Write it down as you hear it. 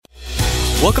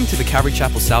Welcome to the Calvary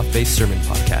Chapel South Bay Sermon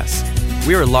Podcast.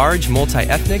 We are a large,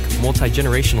 multi-ethnic,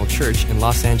 multi-generational church in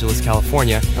Los Angeles,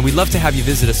 California, and we'd love to have you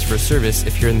visit us for a service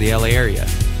if you're in the LA area.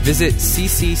 Visit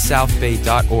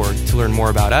ccsouthbay.org to learn more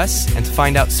about us and to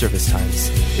find out service times.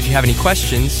 If you have any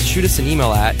questions, shoot us an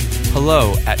email at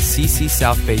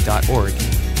hello@ccsouthbay.org.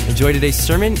 Enjoy today's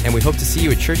sermon, and we hope to see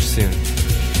you at church soon.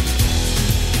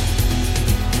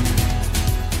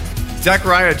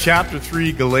 Zechariah chapter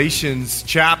 3, Galatians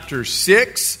chapter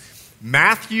 6,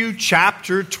 Matthew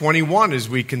chapter 21 as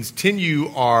we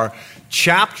continue our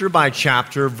chapter by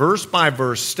chapter, verse by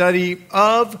verse study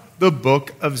of the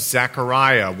book of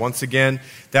Zechariah. Once again,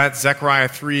 that's Zechariah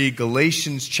 3,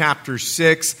 Galatians chapter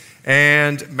 6,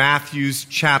 and Matthew's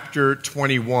chapter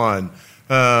 21.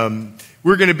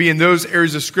 We're going to be in those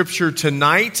areas of Scripture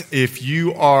tonight. If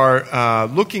you are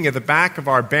looking at the back of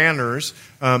our banners,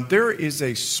 there is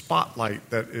a spotlight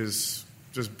that is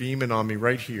just beaming on me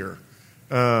right here.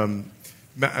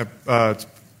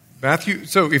 Matthew,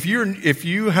 so if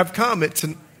you have come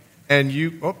and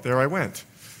you, there I went.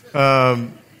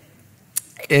 And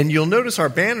you'll notice our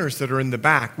banners that are in the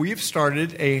back. We have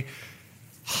started a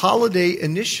holiday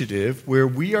initiative where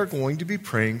we are going to be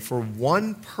praying for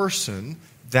one person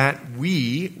that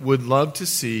we would love to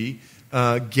see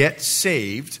get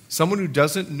saved, someone who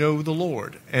doesn't know the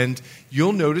Lord. And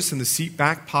you'll notice in the seat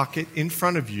back pocket in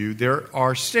front of you, there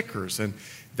are stickers and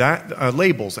that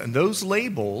labels. And those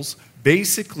labels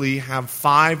basically have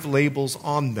 5 labels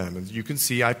on them. And you can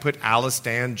see I put Alice,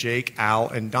 Dan, Jake, Al,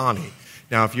 and Donnie.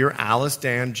 Now, if you're Alice,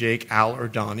 Dan, Jake, Al, or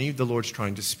Donnie, the Lord's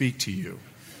trying to speak to you.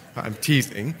 I'm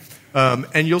teasing.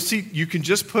 And you'll see you can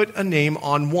just put a name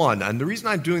on one. And the reason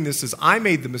I'm doing this is I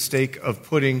made the mistake of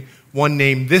putting one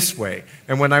name this way.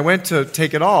 And when I went to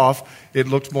take it off, it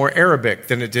looked more Arabic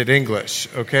than it did English,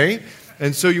 okay?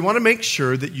 And so you want to make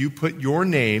sure that you put your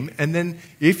name. And then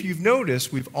if you've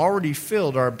noticed, we've already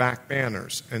filled our back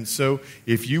banners. And so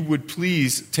if you would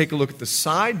please take a look at the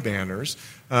side banners,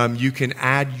 you can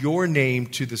add your name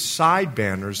to the side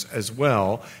banners as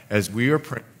well, as we are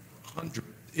praying hundreds,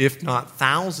 if not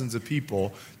thousands of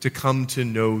people to come to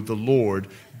know the Lord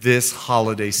this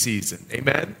holiday season.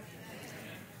 Amen?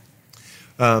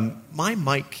 My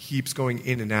mic keeps going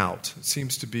in and out. It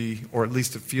seems to be, or at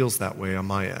least it feels that way on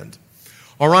my end.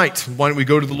 All right, why don't we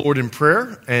go to the Lord in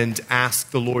prayer and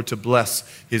ask the Lord to bless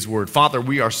His word. Father,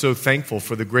 we are so thankful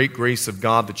for the great grace of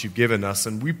God that you've given us,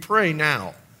 and we pray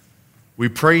now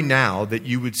that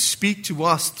you would speak to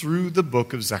us through the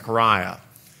book of Zechariah.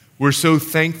 We're so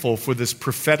thankful for this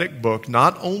prophetic book,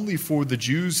 not only for the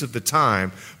Jews of the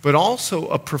time, but also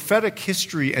a prophetic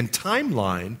history and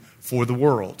timeline for the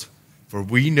world. For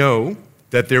we know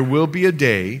that there will be a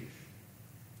day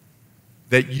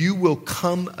that you will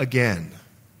come again,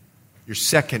 your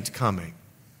second coming.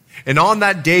 And on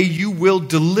that day, you will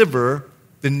deliver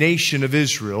the nation of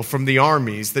Israel from the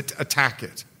armies that attack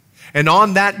it. And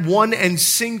on that one and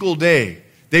single day,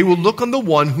 they will look on the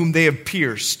one whom they have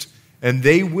pierced, and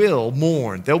they will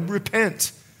mourn. They'll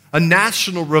repent. A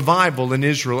national revival in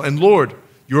Israel. And Lord,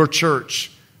 your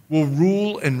church will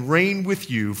rule and reign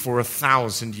with you for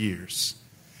 1,000 years.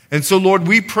 And so, Lord,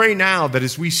 we pray now that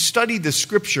as we study the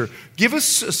Scripture, give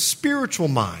us a spiritual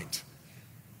mind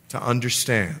to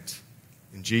understand.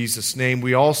 In Jesus' name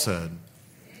we all said,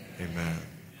 amen.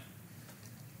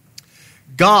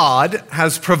 God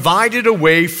has provided a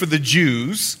way for the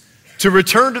Jews to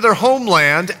return to their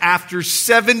homeland after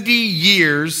 70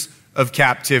 years of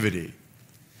captivity.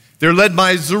 They're led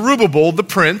by Zerubbabel, the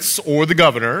prince or the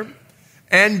governor,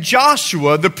 and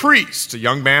Joshua, the priest. A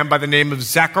young man by the name of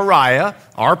Zechariah,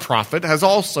 our prophet, has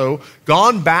also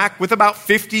gone back with about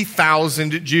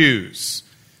 50,000 Jews.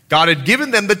 God had given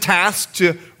them the task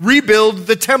to rebuild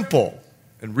the temple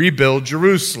and rebuild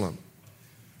Jerusalem.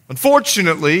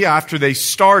 Unfortunately, after they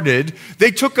started, they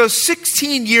took a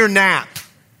 16-year nap.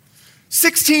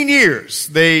 16 years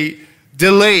they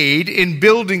delayed in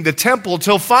building the temple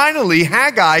till finally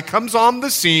Haggai comes on the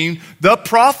scene, the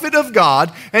prophet of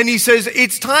God, and he says,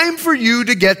 it's time for you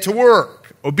to get to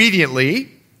work. Obediently,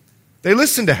 they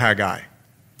listened to Haggai.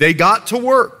 They got to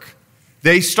work.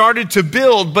 They started to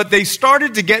build, but they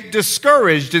started to get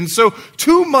discouraged. And so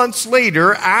 2 months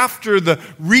later, after the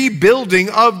rebuilding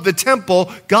of the temple,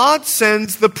 God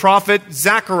sends the prophet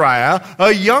Zechariah,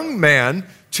 a young man,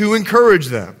 to encourage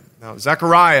them. Now,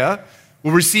 Zechariah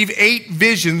will receive 8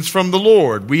 visions from the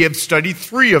Lord. We have studied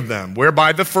 3 of them,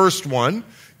 whereby the first one,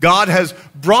 God has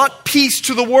brought peace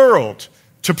to the world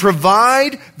to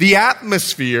provide the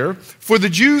atmosphere for the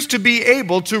Jews to be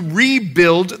able to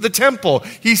rebuild the temple.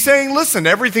 He's saying, listen,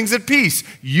 everything's at peace.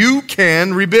 You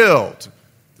can rebuild.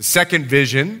 The second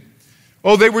vision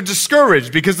Oh, they were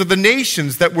discouraged because of the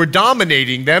nations that were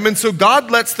dominating them. And so God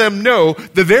lets them know,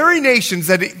 the very nations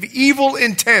that have evil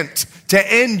intent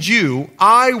to end you,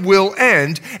 I will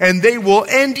end, and they will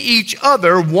end each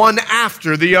other one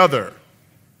after the other.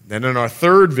 Then in our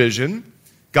third vision,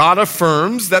 God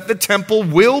affirms that the temple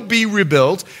will be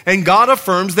rebuilt, and God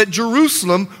affirms that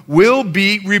Jerusalem will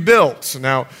be rebuilt.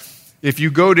 Now, if you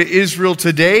go to Israel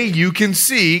today, you can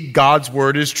see God's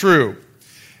word is true.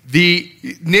 The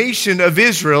nation of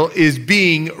Israel is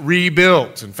being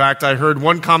rebuilt. In fact, I heard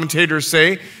one commentator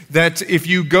say that if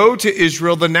you go to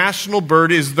Israel, the national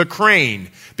bird is the crane,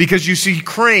 because you see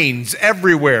cranes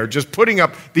everywhere, just putting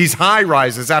up these high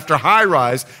rises after high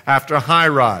rise after high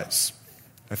rise.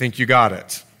 I think you got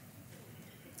it.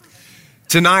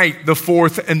 Tonight, the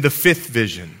fourth and the fifth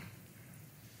vision.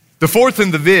 The fourth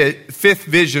and the fifth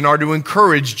vision are to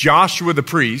encourage Joshua the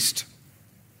priest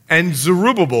and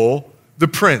Zerubbabel the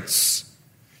prince.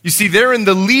 You see, they're in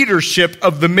the leadership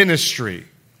of the ministry.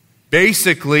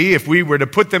 Basically, if we were to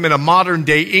put them in a modern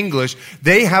day English,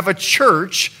 they have a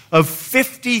church of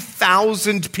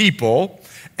 50,000 people,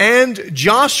 and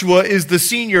Joshua is the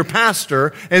senior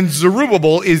pastor, and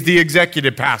Zerubbabel is the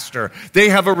executive pastor. They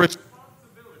have a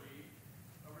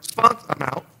I'm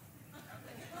out.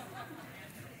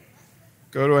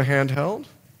 Go to a handheld.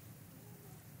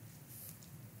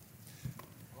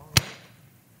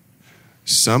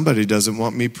 Somebody doesn't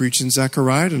want me preaching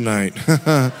Zechariah tonight.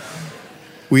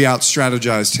 We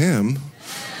out-strategized him.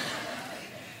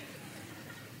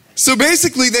 So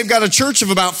basically, they've got a church of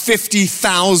about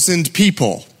 50,000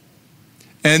 people.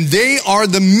 And they are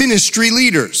the ministry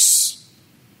leaders.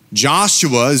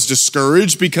 Joshua is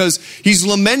discouraged because he's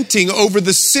lamenting over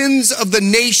the sins of the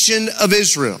nation of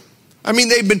Israel. I mean,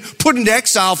 they've been put into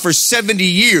exile for 70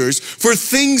 years for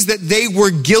things that they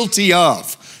were guilty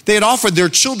of. They had offered their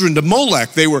children to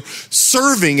Molech. They were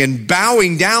serving and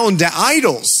bowing down to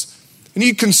idols. And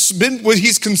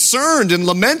he's concerned and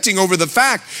lamenting over the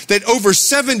fact that over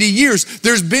 70 years,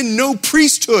 there's been no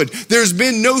priesthood. There's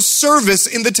been no service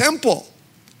in the temple.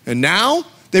 And now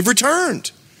they've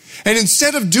returned. And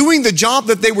instead of doing the job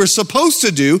that they were supposed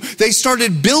to do, they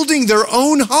started building their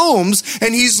own homes,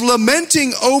 and he's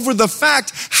lamenting over the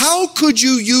fact, how could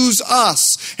you use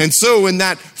us? And so in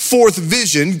that fourth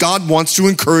vision, God wants to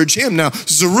encourage him. Now,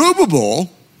 Zerubbabel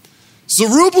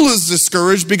is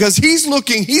discouraged because he's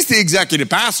the executive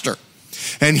pastor,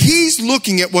 and he's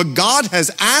looking at what God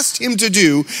has asked him to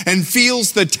do and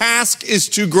feels the task is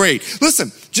too great.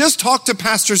 Listen, just talk to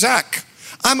Pastor Zach.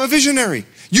 I'm a visionary.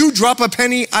 You drop a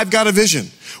penny, I've got a vision.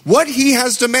 What he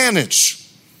has to manage.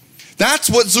 That's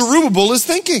what Zerubbabel is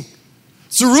thinking.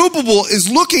 Zerubbabel is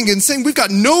looking and saying, we've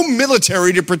got no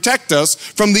military to protect us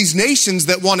from these nations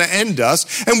that want to end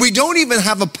us, and we don't even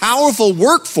have a powerful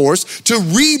workforce to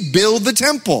rebuild the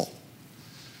temple.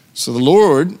 So the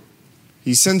Lord,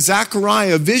 he sends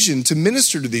Zechariah a vision to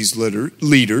minister to these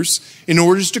leaders in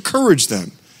order to encourage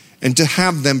them and to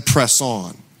have them press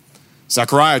on.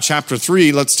 Zechariah chapter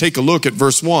 3, let's take a look at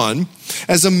verse 1.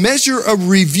 As a measure of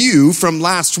review from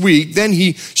last week, then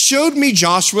he showed me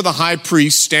Joshua the high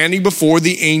priest standing before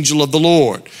the angel of the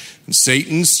Lord, and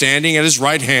Satan standing at his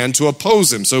right hand to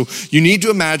oppose him. So you need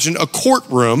to imagine a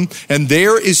courtroom, and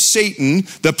there is Satan,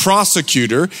 the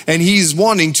prosecutor, and he's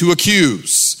wanting to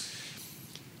accuse.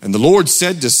 And the Lord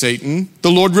said to Satan, the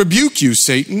Lord rebuke you,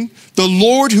 Satan. The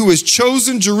Lord who has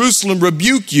chosen Jerusalem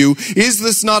rebuke you. Is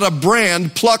this not a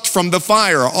brand plucked from the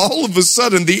fire? All of a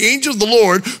sudden, the angel of the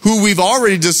Lord, who we've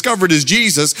already discovered is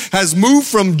Jesus, has moved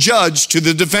from judge to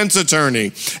the defense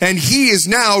attorney. And he is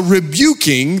now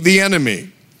rebuking the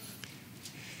enemy.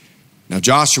 Now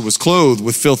Joshua was clothed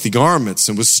with filthy garments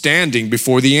and was standing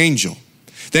before the angel.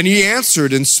 Then he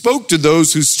answered and spoke to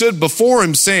those who stood before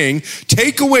him, saying,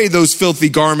 take away those filthy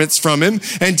garments from him.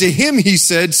 And to him he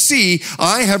said, see,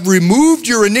 I have removed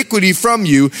your iniquity from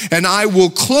you, and I will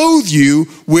clothe you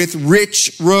with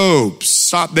rich robes.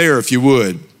 Stop there if you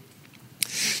would.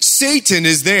 Satan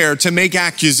is there to make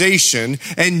accusation,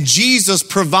 and Jesus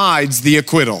provides the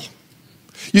acquittal.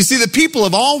 You see, the people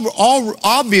have all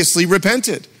obviously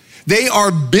repented. They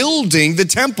are building the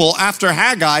temple after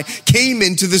Haggai came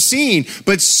into the scene.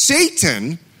 But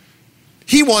Satan,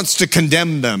 he wants to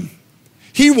condemn them.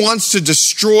 He wants to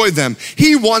destroy them.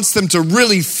 He wants them to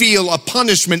really feel a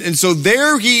punishment. And so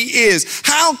there he is.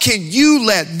 How can you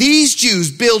let these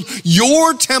Jews build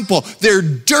your temple? They're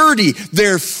dirty.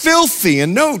 They're filthy.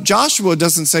 And no, Joshua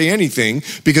doesn't say anything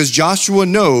because Joshua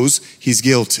knows he's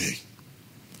guilty.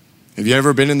 Have you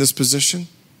ever been in this position?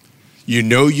 You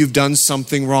know you've done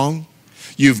something wrong.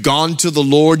 You've gone to the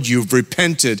Lord, you've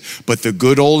repented, but the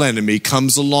good old enemy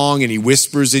comes along and he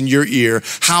whispers in your ear,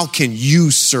 how can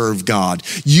you serve God?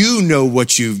 You know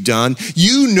what you've done.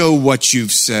 You know what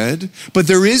you've said, but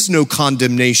there is no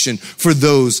condemnation for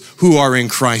those who are in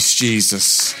Christ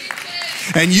Jesus.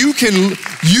 And you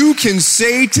can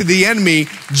say to the enemy,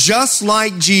 just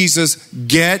like Jesus,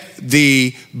 get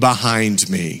thee behind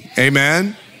me.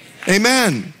 Amen?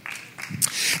 Amen.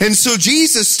 And so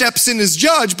Jesus steps in as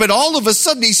judge, but all of a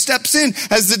sudden he steps in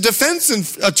as the defense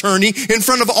attorney in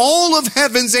front of all of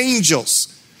heaven's angels.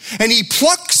 And he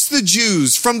plucks the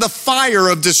Jews from the fire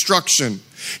of destruction.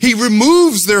 He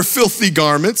removes their filthy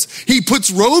garments. He puts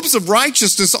robes of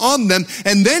righteousness on them,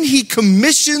 and then he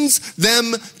commissions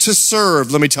them to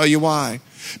serve. Let me tell you why.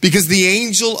 Because the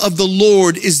angel of the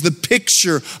Lord is the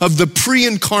picture of the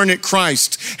pre-incarnate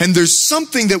Christ. And there's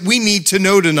something that we need to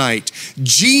know tonight.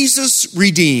 Jesus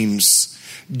redeems.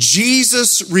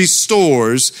 Jesus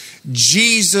restores.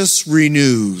 Jesus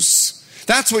renews.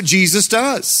 That's what Jesus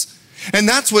does. And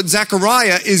that's what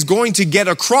Zechariah is going to get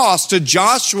across to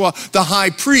Joshua, the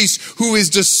high priest, who is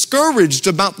discouraged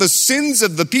about the sins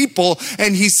of the people.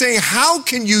 And he's saying, how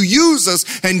can you use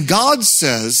us? And God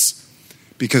says,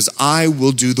 because I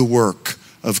will do the work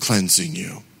of cleansing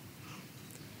you.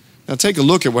 Now take a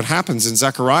look at what happens in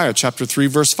Zechariah chapter 3,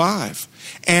 verse 5.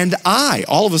 And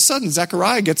all of a sudden,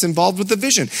 Zechariah gets involved with the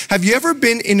vision. Have you ever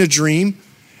been in a dream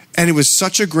and it was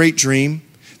such a great dream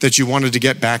that you wanted to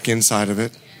get back inside of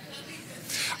it?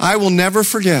 I will never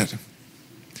forget.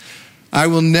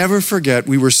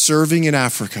 We were serving in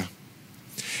Africa.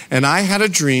 And I had a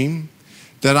dream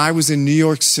that I was in New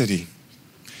York City.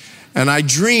 And I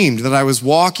dreamed that I was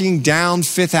walking down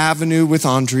Fifth Avenue with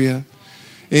Andrea,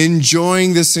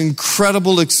 enjoying this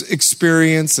incredible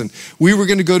experience. And we were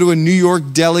going to go to a New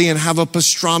York deli and have a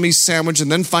pastrami sandwich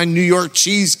and then find New York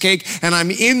cheesecake. And I'm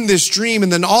in this dream.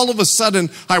 And then all of a sudden,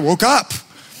 I woke up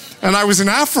and I was in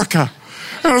Africa.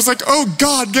 And I was like, oh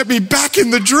God, get me back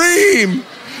in the dream.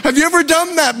 Have you ever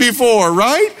done that before,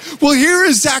 right? Well, here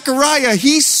is Zechariah.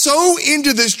 He's so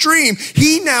into this dream.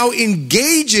 He now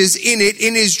engages in it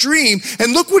in his dream.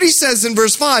 And look what he says in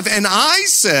verse 5. And I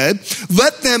said,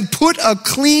 let them put a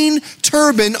clean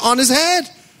turban on his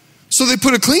head. So they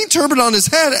put a clean turban on his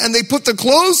head and they put the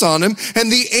clothes on him.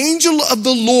 And the angel of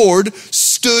the Lord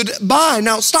stood by.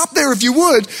 Now stop there if you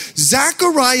would.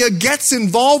 Zechariah gets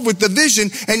involved with the vision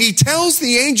and he tells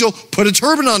the angel, put a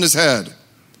turban on his head.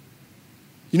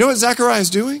 You know what Zechariah is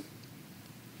doing?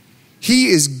 He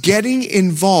is getting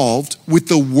involved with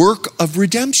the work of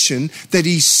redemption that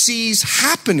he sees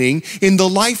happening in the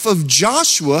life of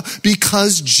Joshua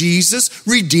because Jesus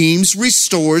redeems,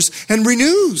 restores, and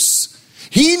renews.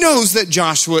 He knows that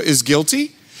Joshua is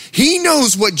guilty. He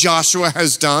knows what Joshua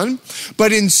has done.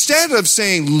 But instead of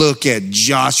saying, look at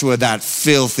Joshua, that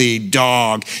filthy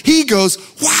dog, he goes,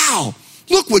 wow,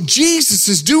 look what Jesus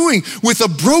is doing with a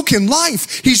broken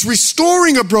life. He's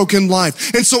restoring a broken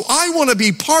life. And so I want to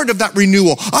be part of that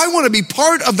renewal. I want to be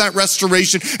part of that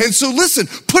restoration. And so listen,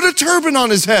 put a turban on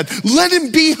his head. Let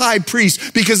him be high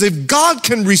priest. Because if God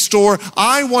can restore,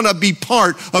 I want to be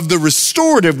part of the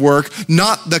restorative work,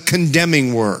 not the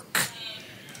condemning work.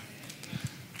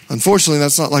 Unfortunately,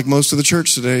 that's not like most of the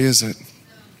church today, is it?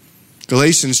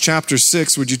 Galatians chapter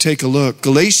 6, would you take a look?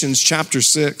 Galatians chapter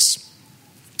 6.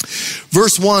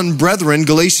 Verse 1, brethren,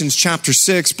 Galatians chapter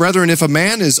 6, brethren, if a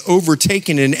man is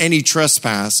overtaken in any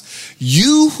trespass,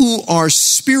 you who are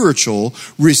spiritual,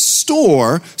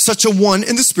 restore such a one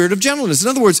in the spirit of gentleness. In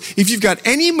other words, if you've got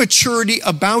any maturity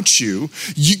about you,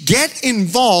 you get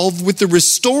involved with the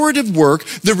restorative work,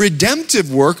 the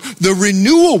redemptive work, the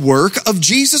renewal work of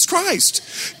Jesus Christ,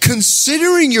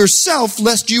 considering yourself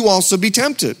lest you also be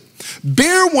tempted.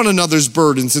 Bear one another's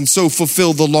burdens and so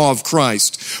fulfill the law of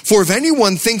Christ. For if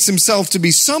anyone thinks himself to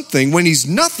be something when he's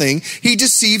nothing, he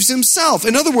deceives himself.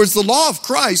 In other words, the law of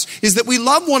Christ is that we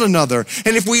love one another.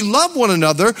 And if we love one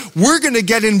another, we're going to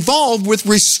get involved with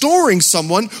restoring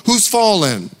someone who's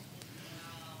fallen.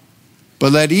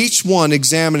 But let each one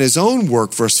examine his own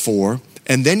work, verse 4,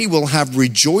 and then he will have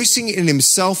rejoicing in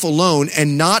himself alone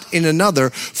and not in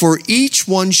another, for each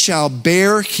one shall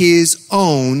bear his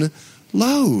own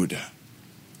load.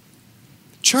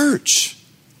 Church,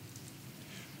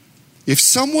 if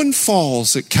someone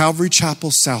falls at Calvary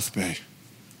Chapel South Bay,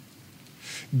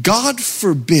 God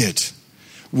forbid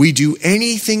we do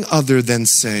anything other than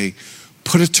say,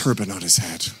 put a turban on his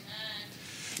head.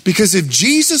 Because if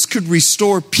Jesus could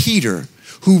restore Peter,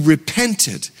 who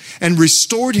repented and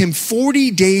restored him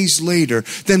 40 days later,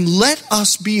 then let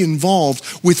us be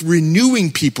involved with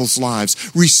renewing people's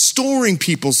lives, restoring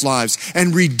people's lives,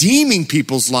 and redeeming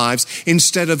people's lives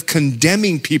instead of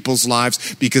condemning people's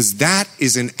lives, because that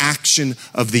is an action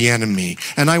of the enemy.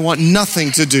 And I want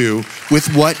nothing to do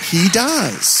with what he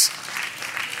does.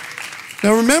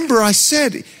 Now remember, I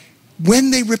said,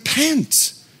 when they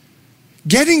repent,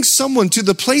 getting someone to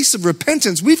the place of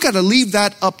repentance, we've got to leave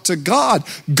that up to God.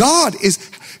 God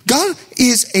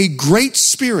is a great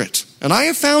spirit. And I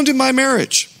have found in my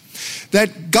marriage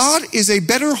that God is a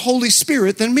better Holy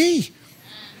Spirit than me.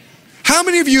 How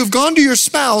many of you have gone to your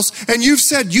spouse and you've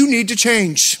said, you need to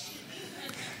change?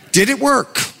 Did it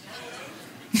work?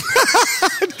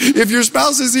 If your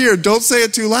spouse is here, don't say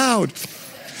it too loud.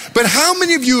 But how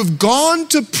many of you have gone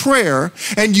to prayer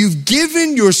and you've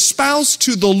given your spouse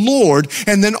to the Lord,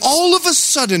 and then all of a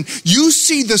sudden you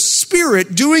see the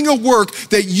Spirit doing a work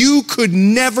that you could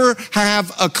never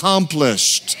have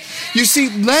accomplished? You see,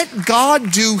 let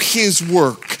God do his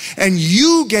work and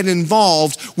you get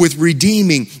involved with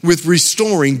redeeming, with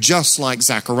restoring, just like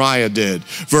Zechariah did.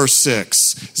 Verse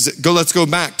 6. Let's go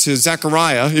back to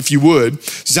Zechariah, if you would.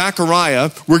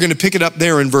 Zechariah, we're going to pick it up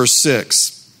there in verse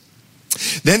 6.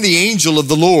 Then the angel of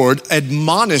the Lord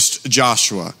admonished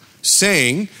Joshua,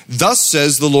 saying, thus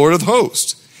says the Lord of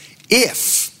hosts,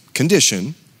 if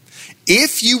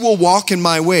you will walk in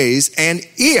my ways, and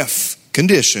if,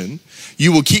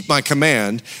 you will keep my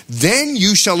command, then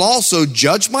you shall also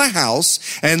judge my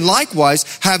house, and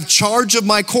likewise have charge of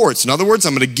my courts. In other words,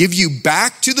 I'm going to give you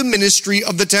back to the ministry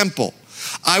of the temple.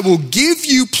 I will give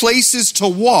you places to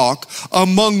walk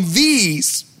among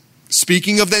these,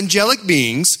 speaking of the angelic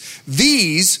beings,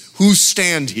 these who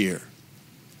stand here.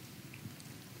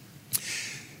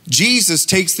 Jesus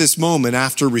takes this moment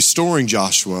after restoring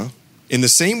Joshua in the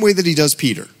same way that he does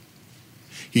Peter.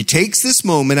 He takes this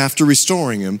moment after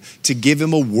restoring him to give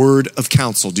him a word of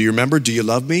counsel. Do you remember? Do you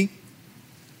love me?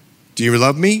 Do you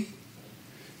love me?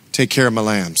 Take care of my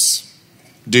lambs.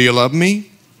 Do you love me?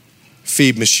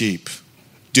 Feed my sheep.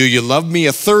 Do you love me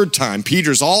a third time?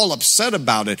 Peter's all upset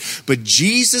about it. But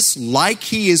Jesus, like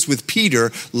he is with Peter,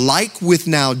 like with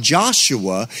now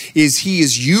Joshua, he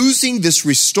is using this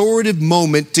restorative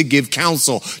moment to give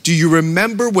counsel. Do you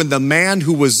remember when the man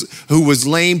who was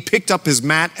lame picked up his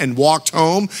mat and walked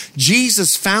home?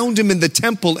 Jesus found him in the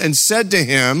temple and said to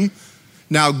him,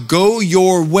 now go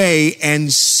your way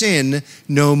and sin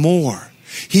no more.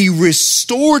 He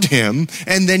restored him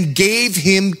and then gave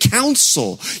him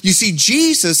counsel. You see,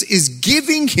 Jesus is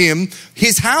giving him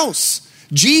his house.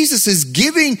 Jesus is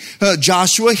giving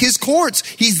Joshua his courts.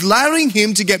 He's allowing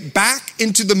him to get back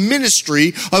into the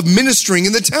ministry of ministering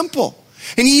in the temple.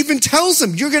 And he even tells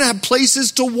him, you're going to have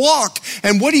places to walk.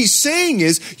 And what he's saying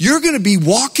is, you're going to be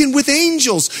walking with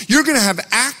angels. You're going to have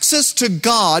access to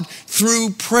God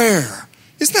through prayer.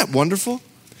 Isn't that wonderful?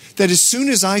 That as soon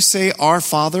as I say our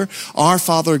Father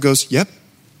goes, yep.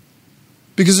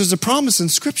 Because there's a promise in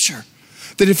Scripture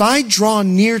that if I draw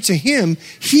near to him,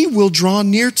 he will draw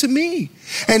near to me.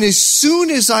 And as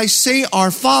soon as I say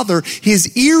our Father,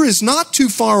 his ear is not too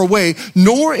far away,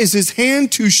 nor is his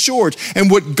hand too short.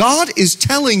 And what God is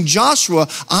telling Joshua,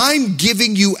 I'm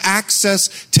giving you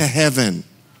access to heaven.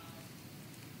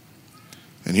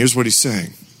 And here's what he's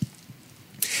saying.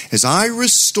 As I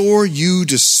restore you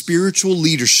to spiritual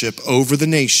leadership over the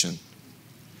nation,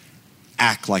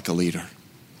 act like a leader.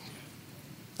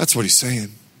 That's what he's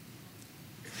saying.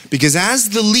 Because as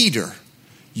the leader,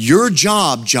 your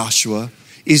job, Joshua,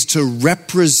 is to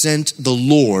represent the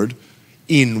Lord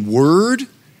in word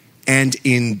and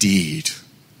in deed.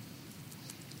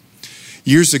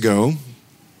 Years ago,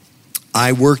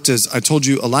 I worked as, I told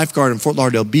you, a lifeguard in Fort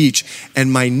Lauderdale Beach,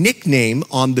 and my nickname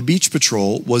on the beach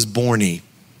patrol was Borny.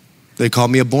 They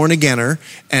called me a born-againer,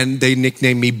 and they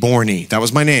nicknamed me Borny. That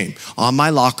was my name. On my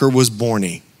locker was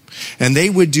Borny. And they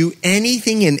would do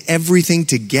anything and everything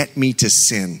to get me to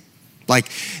sin.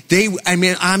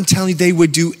 I'm telling you, they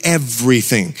would do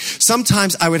everything.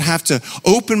 Sometimes I would have to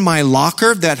open my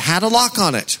locker that had a lock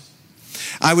on it.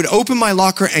 I would open my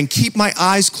locker and keep my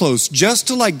eyes closed just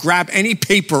to grab any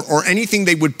paper or anything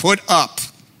they would put up.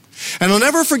 And I'll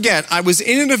never forget, I was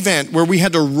in an event where we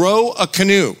had to row a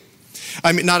canoe.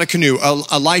 Not a canoe,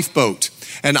 a lifeboat.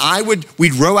 And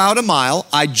we'd row out a mile,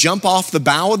 I'd jump off the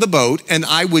bow of the boat, and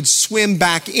I would swim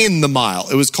back in the mile.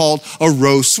 It was called a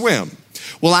row swim.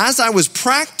 Well, as I was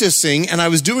practicing and I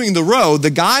was doing the row, the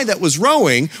guy that was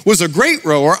rowing was a great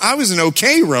rower. I was an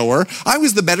okay rower. I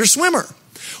was the better swimmer.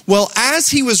 Well, as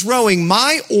he was rowing,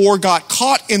 my oar got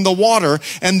caught in the water,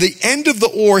 and the end of the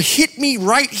oar hit me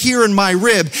right here in my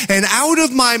rib, and out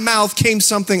of my mouth came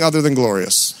something other than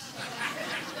glorious.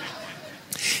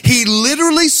 He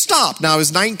literally stopped. Now, I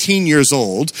was 19 years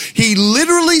old. He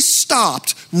literally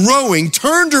stopped rowing,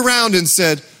 turned around and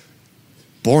said,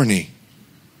 "Borny,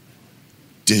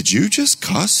 did you just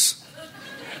cuss?"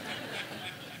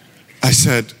 I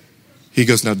said, he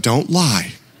goes, "Now don't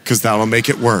lie, because that'll make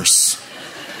it worse."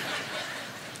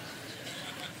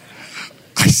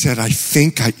 I said,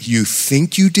 you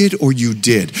think you did or you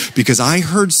did? Because I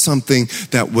heard something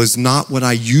that was not what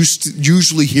I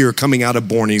usually hear coming out of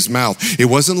Borny's mouth. It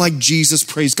wasn't like Jesus,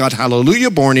 praise God, hallelujah,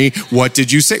 Borny. What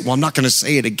did you say? Well, I'm not going to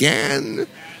say it again.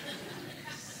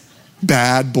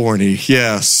 Bad Borny,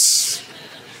 yes.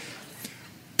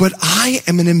 But I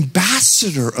am an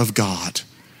ambassador of God,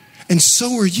 and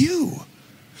so are you.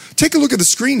 Take a look at the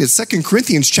screen. It's 2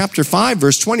 Corinthians chapter 5,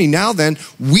 verse 20. Now then,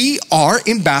 we are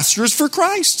ambassadors for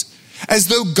Christ. As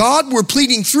though God were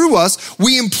pleading through us,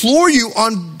 we implore you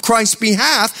on Christ's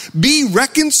behalf, be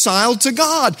reconciled to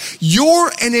God.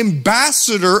 You're an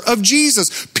ambassador of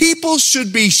Jesus. People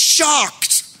should be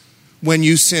shocked when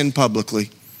you sin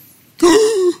publicly.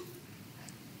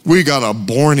 We got a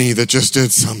Borny that just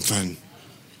did something.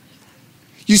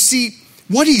 You see,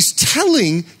 what he's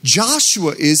telling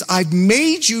Joshua is, I've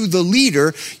made you the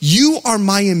leader. You are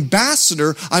my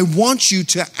ambassador. I want you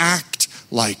to act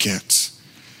like it.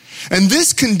 And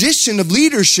this condition of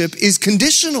leadership is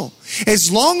conditional. As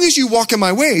long as you walk in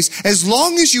my ways, as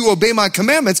long as you obey my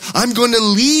commandments, I'm going to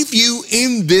leave you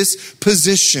in this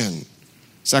position.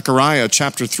 Zechariah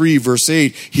chapter 3, verse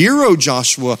 8, "Hear, O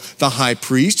Joshua, the high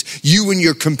priest, you and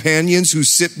your companions who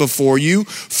sit before you,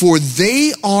 for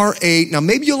they are now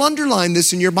maybe you'll underline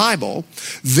this in your Bible,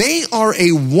 they are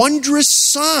a wondrous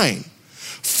sign.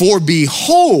 For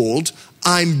behold,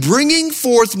 I'm bringing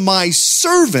forth my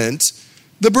servant,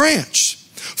 the branch.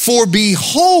 For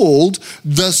behold,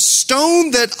 the stone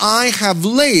that I have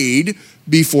laid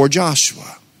before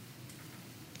Joshua."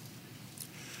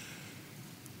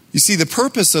 You see, the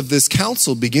purpose of this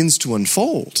counsel begins to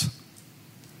unfold.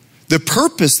 The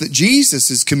purpose that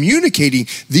Jesus is communicating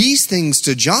these things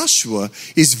to Joshua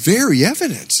is very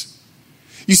evident.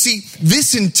 You see,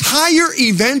 this entire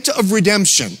event of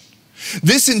redemption,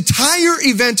 this entire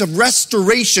event of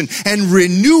restoration and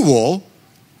renewal,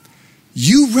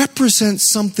 you represent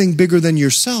something bigger than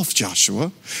yourself,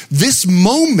 Joshua. This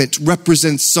moment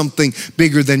represents something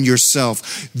bigger than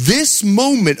yourself. This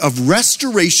moment of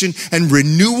restoration and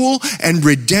renewal and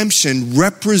redemption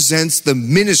represents the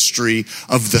ministry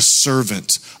of the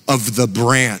servant, of the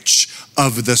branch,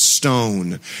 of the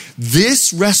stone.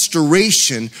 This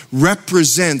restoration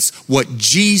represents what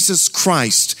Jesus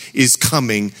Christ is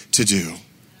coming to do.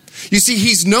 You see,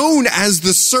 he's known as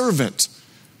the servant.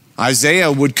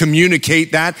 Isaiah would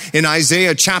communicate that in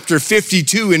Isaiah chapter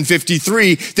 52 and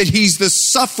 53, that he's the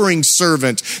suffering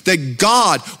servant, that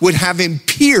God would have him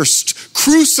pierced,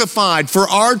 crucified for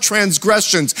our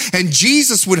transgressions. And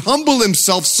Jesus would humble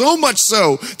himself so much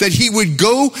so that he would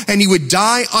go and he would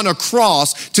die on a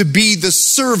cross to be the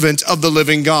servant of the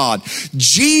living God.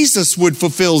 Jesus would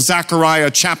fulfill Zechariah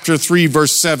chapter 3,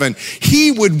 verse 7.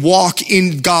 He would walk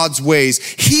in God's ways.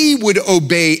 He would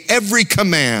obey every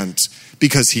command,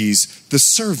 because he's the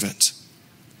servant.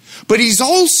 But he's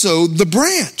also the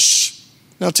branch.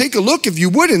 Now take a look, if you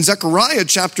would, in Zechariah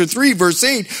chapter 3, verse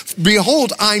 8.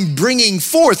 Behold, I'm bringing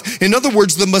forth. In other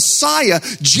words, the Messiah,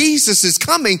 Jesus, is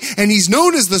coming, and he's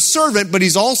known as the servant, but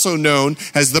he's also known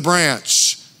as the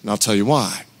branch. And I'll tell you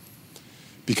why.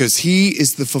 Because he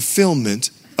is the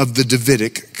fulfillment of the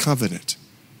Davidic covenant.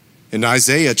 In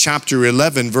Isaiah chapter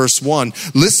 11, verse 1,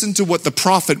 listen to what the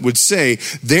prophet would say.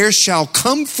 There shall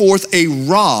come forth a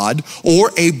rod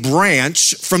or a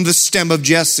branch from the stem of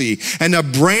Jesse, and a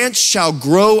branch shall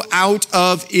grow out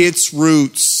of its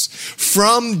roots.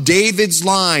 From David's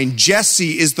line,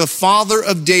 Jesse is the father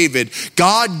of David.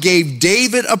 God gave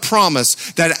David a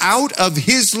promise that out of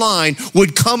his line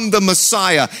would come the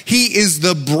Messiah. He is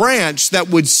the branch that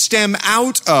would stem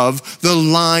out of the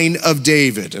line of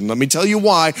David. And let me tell you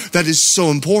why that is so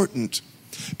important.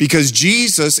 Because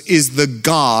Jesus is the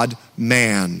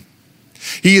God-man.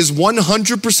 He is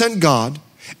 100% God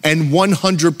and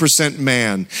 100%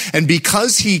 man. And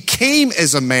because he came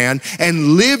as a man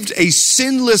and lived a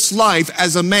sinless life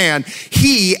as a man,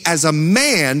 he as a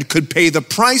man could pay the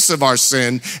price of our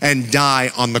sin and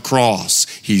die on the cross.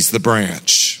 He's the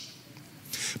branch.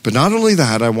 But not only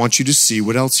that, I want you to see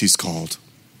what else he's called.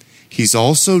 He's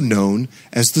also known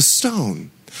as the stone.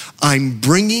 I'm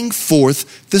bringing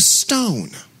forth the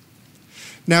stone.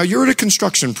 Now, you're at a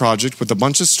construction project with a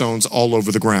bunch of stones all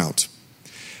over the ground.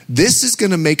 This is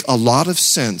going to make a lot of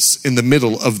sense in the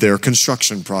middle of their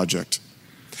construction project.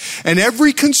 And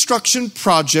every construction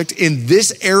project in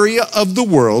this area of the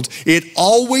world, it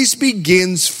always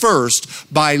begins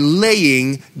first by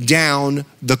laying down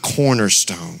the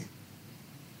cornerstone.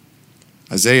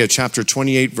 Isaiah chapter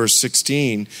 28, verse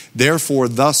 16, therefore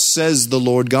thus says the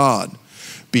Lord God,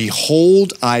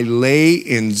 behold, I lay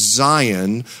in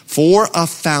Zion for a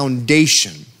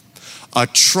foundation, a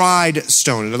tried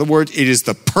stone. In other words, it is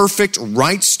the perfect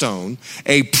right stone,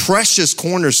 a precious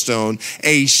cornerstone,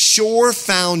 a sure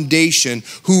foundation.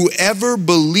 Whoever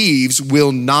believes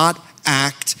will not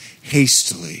act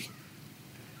hastily.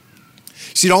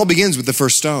 See, it all begins with the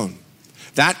first stone.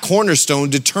 That cornerstone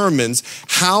determines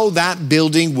how that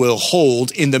building will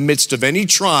hold in the midst of any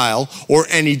trial or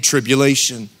any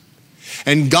tribulation.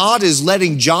 And God is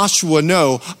letting Joshua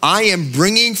know, I am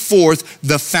bringing forth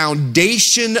the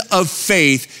foundation of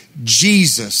faith,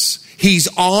 Jesus. He's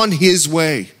on his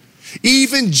way.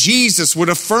 Even Jesus would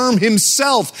affirm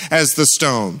himself as the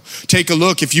stone. Take a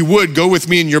look, if you would, go with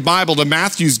me in your Bible to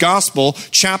Matthew's Gospel,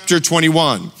 chapter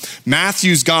 21.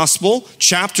 Matthew's Gospel,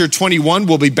 chapter 21.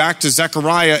 We'll be back to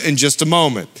Zechariah in just a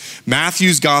moment.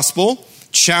 Matthew's Gospel,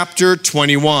 chapter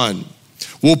 21.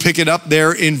 We'll pick it up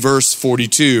there in verse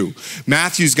 42.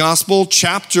 Matthew's Gospel,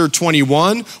 chapter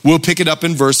 21. We'll pick it up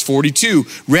in verse 42.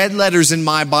 Red letters in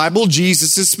my Bible,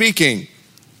 Jesus is speaking.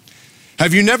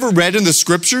 Have you never read in the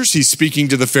scriptures, he's speaking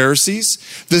to the Pharisees,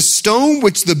 the stone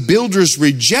which the builders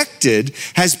rejected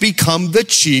has become the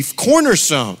chief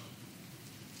cornerstone.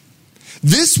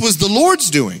 This was the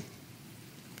Lord's doing.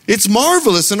 It's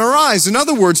marvelous in our eyes. In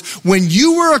other words, when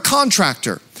you were a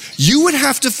contractor, you would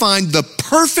have to find the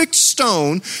perfect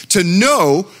stone to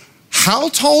know how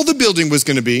tall the building was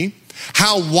going to be,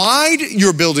 how wide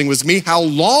your building was going to be, how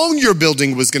long your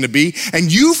building was going to be,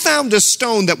 and you found a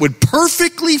stone that would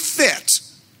perfectly fit.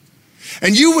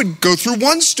 And you would go through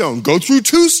one stone, go through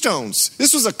two stones.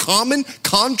 This was a common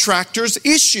contractor's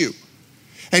issue.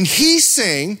 And he's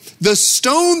saying, the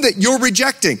stone that you're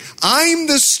rejecting, I'm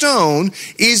the stone,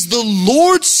 is the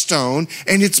Lord's stone,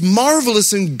 and it's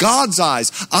marvelous in God's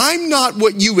eyes. I'm not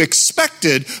what you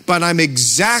expected, but I'm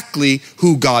exactly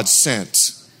who God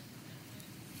sent.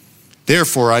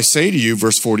 Therefore, I say to you,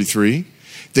 verse 43,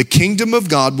 the kingdom of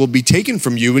God will be taken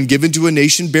from you and given to a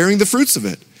nation bearing the fruits of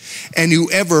it. And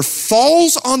whoever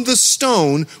falls on the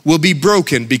stone will be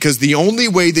broken, because the only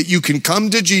way that you can come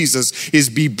to Jesus is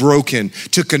be broken,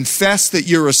 to confess that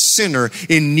you're a sinner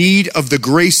in need of the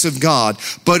grace of God.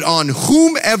 But on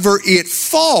whomever it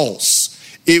falls,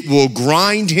 it will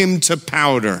grind him to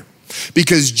powder.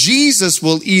 Because Jesus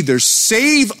will either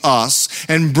save us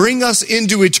and bring us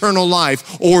into eternal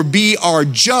life, or be our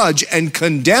judge and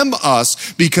condemn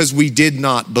us because we did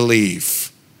not believe.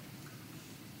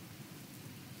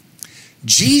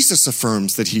 Jesus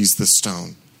affirms that he's the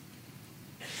stone.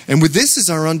 And with this as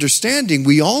our understanding,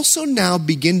 we also now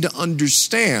begin to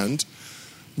understand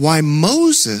why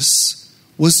Moses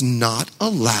was not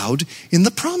allowed in the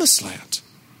promised land.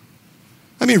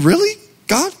 I mean, really?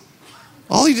 God?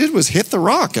 All he did was hit the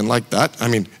rock and like that. I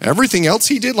mean, everything else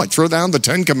he did, like throw down the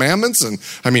 10 Commandments. And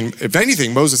I mean, if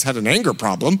anything, Moses had an anger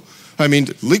problem. I mean,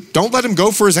 don't let him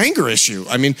go for his anger issue.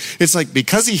 I mean, it's like,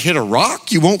 because he hit a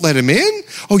rock, you won't let him in?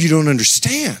 Oh, you don't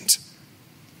understand.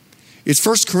 It's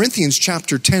 1 Corinthians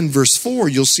chapter 10, verse 4.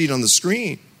 You'll see it on the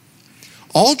screen.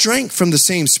 All drank from the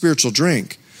same spiritual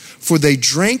drink, for they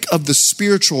drank of the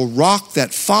spiritual rock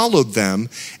that followed them,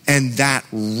 and that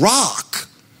rock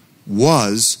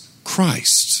was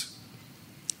Christ.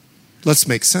 Let's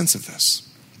make sense of this.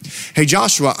 Hey,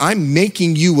 Joshua, I'm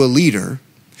making you a leader,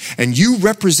 and you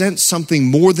represent something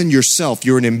more than yourself.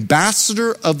 You're an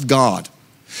ambassador of God.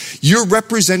 You're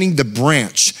representing the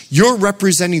branch. You're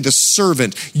representing the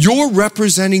servant. You're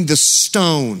representing the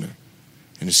stone.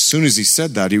 And as soon as he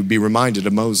said that, he would be reminded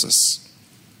of Moses.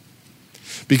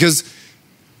 Because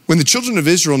when the children of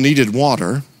Israel needed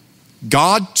water,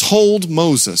 God told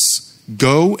Moses,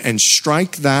 go and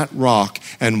strike that rock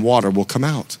and water will come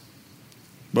out.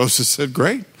 Moses said,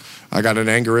 great. I got an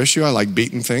anger issue. I like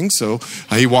beating things. So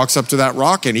he walks up to that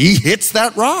rock and he hits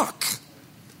that rock.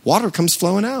 Water comes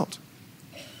flowing out.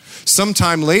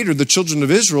 Sometime later, the children of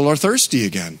Israel are thirsty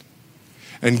again.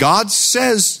 And God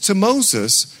says to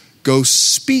Moses, go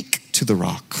speak to the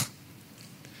rock.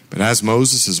 But as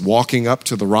Moses is walking up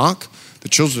to the rock, the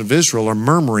children of Israel are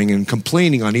murmuring and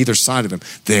complaining on either side of him.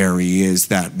 There he is,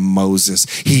 that Moses.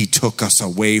 He took us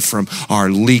away from our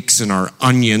leeks and our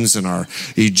onions and our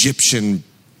Egyptian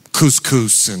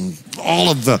couscous and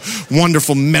all of the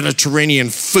wonderful Mediterranean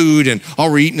food, and all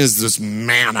we're eating is this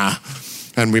manna.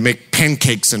 And we make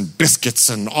pancakes and biscuits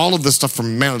and all of this stuff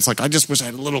from man. It's like, I just wish I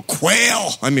had a little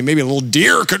quail. I mean, maybe a little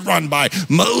deer could run by.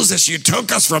 Moses, you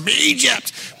took us from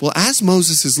Egypt. Well, as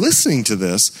Moses is listening to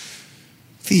this,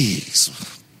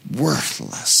 these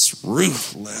worthless,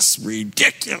 ruthless,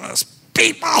 ridiculous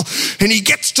people. And he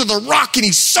gets to the rock and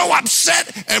he's so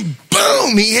upset and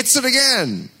boom, he hits it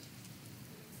again.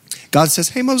 God says,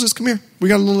 hey, Moses, come here. We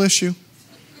got a little issue.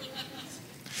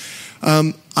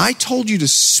 I told you to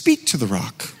speak to the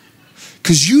rock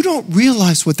because you don't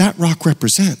realize what that rock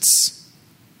represents.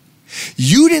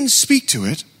 You didn't speak to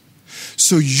it,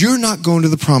 so you're not going to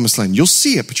the promised land. You'll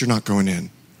see it, but you're not going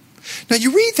in. Now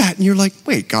you read that and you're like,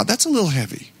 wait, God, that's a little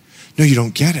heavy. No, you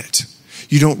don't get it.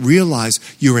 You don't realize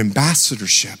your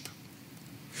ambassadorship.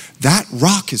 That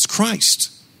rock is Christ.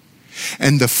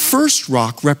 And the first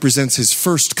rock represents his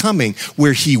first coming,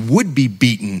 where he would be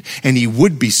beaten and he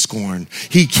would be scorned.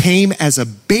 He came as a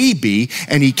baby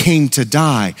and he came to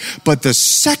die. But the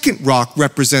second rock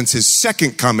represents his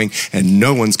second coming, and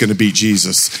no one's going to beat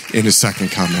Jesus in his second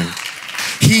coming.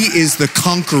 He is the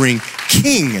conquering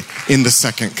king in the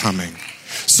second coming.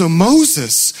 So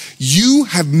Moses, you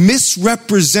have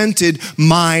misrepresented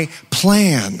my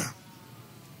plan.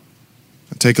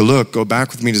 Take a look. Go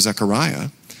back with me to Zechariah.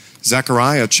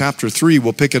 Zechariah chapter 3,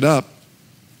 we'll pick it up.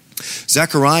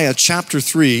 Zechariah chapter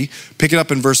 3, pick it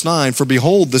up in verse 9. For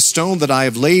behold, the stone that I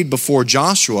have laid before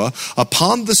Joshua,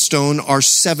 upon the stone are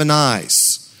 7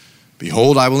 eyes.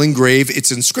 Behold, I will engrave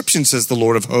its inscription, says the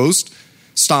Lord of hosts.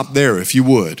 Stop there if you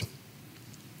would.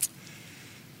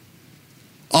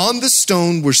 On the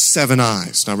stone were 7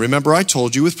 eyes. Now remember, I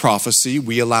told you with prophecy,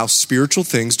 we allow spiritual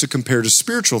things to compare to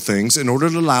spiritual things in order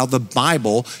to allow the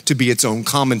Bible to be its own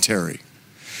commentary.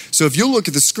 So if you'll look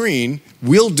at the screen,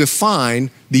 we'll define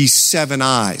these 7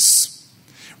 eyes.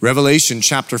 Revelation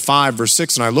chapter 5, verse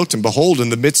 6, and I looked, and behold, in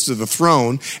the midst of the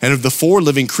throne and of the 4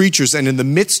 living creatures, and in the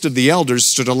midst of the elders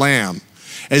stood a lamb,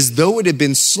 as though it had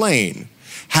been slain,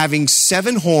 having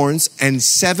 7 horns and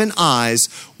 7 eyes,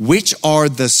 which are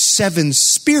the 7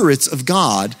 spirits of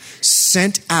God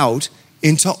sent out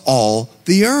into all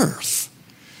the earth.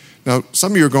 Now,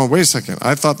 some of you are going, wait a second,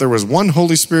 I thought there was 1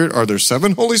 Holy Spirit. Are there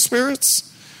 7 Holy Spirits?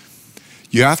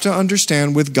 You have to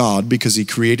understand with God, because he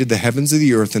created the heavens and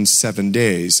the earth in 7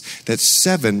 days, that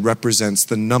 7 represents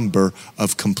the number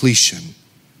of completion.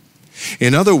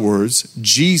 In other words,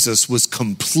 Jesus was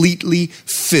completely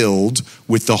filled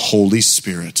with the Holy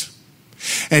Spirit.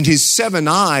 And his 7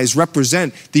 eyes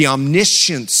represent the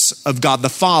omniscience of God the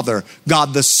Father,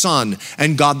 God the Son,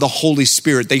 and God the Holy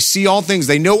Spirit. They see all things,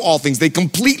 they know all things, they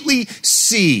completely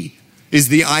see, is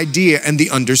the idea and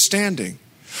the understanding.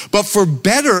 But for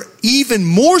better, even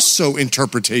more so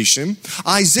interpretation,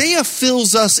 Isaiah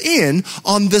fills us in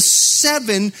on the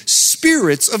 7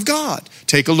 spirits of God.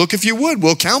 Take a look if you would.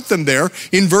 We'll count them there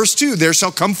in verse 2. There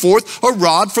shall come forth a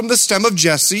rod from the stem of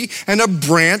Jesse, and a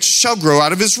branch shall grow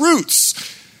out of his roots.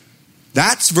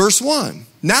 That's verse 1.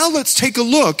 Now let's take a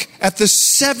look at the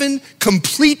 7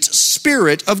 complete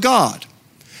Spirit of God.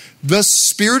 The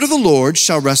Spirit of the Lord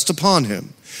shall rest upon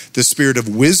him. The spirit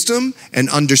of wisdom and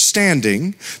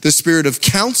understanding, the spirit of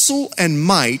counsel and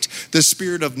might, the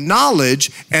spirit of knowledge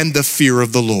and the fear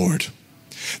of the Lord.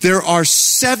 There are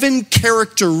 7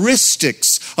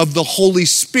 characteristics of the Holy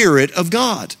Spirit of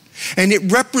God. And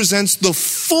it represents the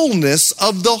fullness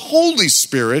of the Holy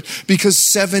Spirit,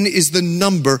 because 7 is the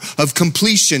number of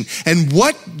completion. And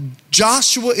what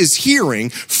Joshua is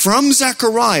hearing from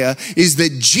Zechariah is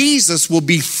that Jesus will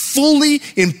be fully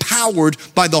empowered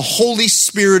by the Holy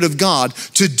Spirit of God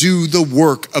to do the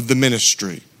work of the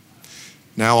ministry.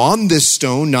 Now on this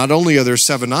stone, not only are there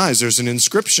 7 eyes, there's an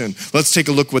inscription. Let's take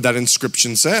a look what that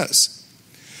inscription says.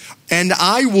 And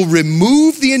I will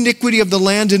remove the iniquity of the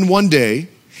land in 1 day.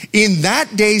 In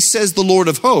that day, says the Lord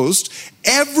of hosts,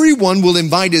 everyone will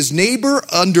invite his neighbor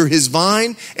under his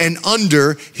vine and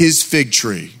under his fig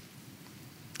tree.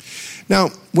 Now,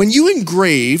 when you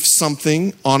engrave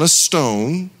something on a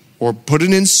stone or put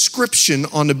an inscription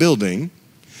on a building,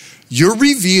 you're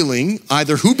revealing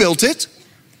either who built it,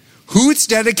 who it's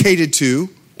dedicated to,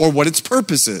 or what its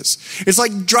purpose is. It's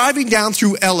like driving down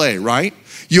through LA, right?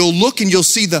 You'll look and you'll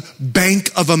see the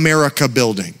Bank of America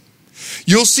building.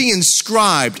 You'll see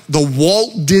inscribed the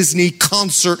Walt Disney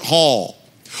Concert Hall.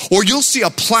 Or you'll see a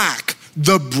plaque,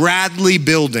 the Bradley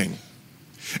Building.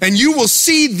 And you will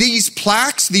see these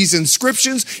plaques, these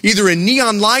inscriptions, either in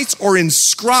neon lights or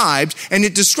inscribed, and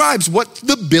it describes what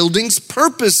the building's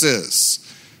purpose is.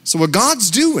 So what God's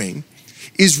doing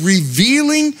is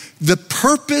revealing the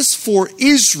purpose for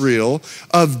Israel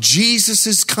of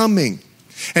Jesus' coming.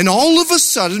 And all of a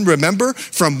sudden, remember,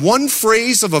 from one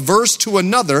phrase of a verse to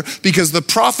another, because the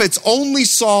prophets only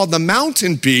saw the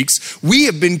mountain peaks, we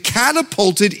have been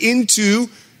catapulted into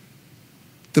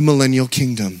the millennial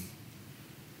kingdom.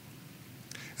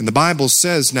 And the Bible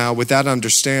says now, with that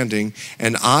understanding,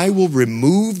 and I will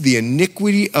remove the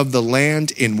iniquity of the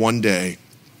land in one day.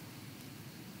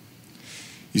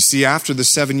 You see, after the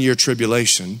 7-year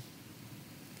tribulation,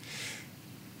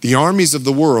 the armies of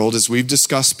the world, as we've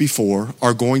discussed before,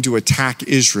 are going to attack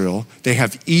Israel. They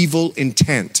have evil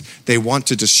intent. They want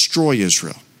to destroy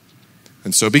Israel.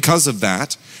 And so because of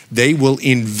that, they will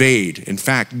invade. In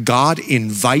fact, God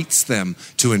invites them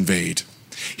to invade.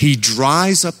 He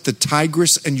dries up the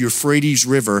Tigris and Euphrates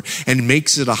River and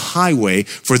makes it a highway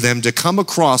for them to come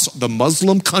across the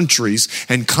Muslim countries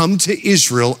and come to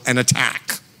Israel and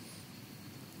attack.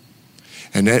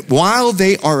 And while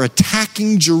they are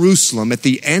attacking Jerusalem at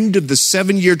the end of the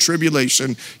 7-year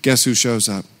tribulation, guess who shows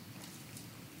up?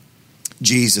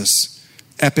 Jesus.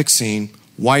 Epic scene,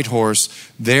 white horse,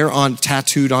 there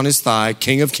tattooed on his thigh,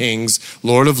 King of Kings,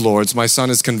 Lord of Lords. My son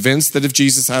is convinced that if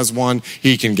Jesus has one,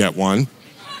 he can get one.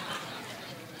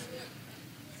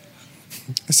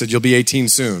 I said, you'll be 18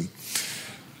 soon.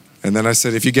 And then I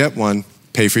said, if you get one,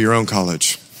 pay for your own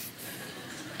college.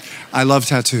 I love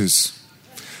tattoos.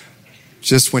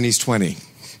 Just when he's 20.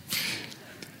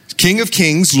 King of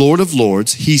Kings, Lord of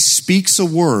Lords, he speaks a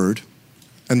word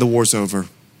and the war's over.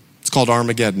 It's called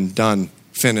Armageddon. Done.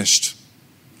 Finished.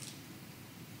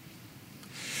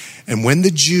 And when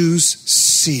the Jews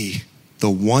see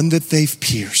the one that they've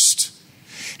pierced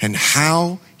and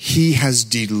how he has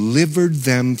delivered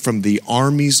them from the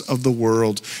armies of the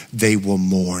world, they will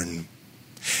mourn.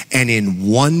 And in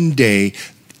one day,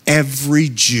 every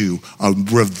Jew, a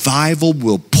revival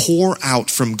will pour out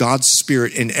from God's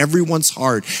Spirit in everyone's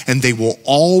heart, and they will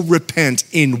all repent.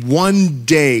 In one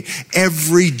day,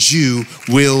 every Jew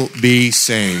will be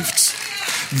saved.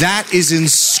 That is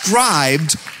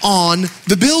inscribed on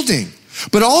the building.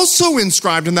 But also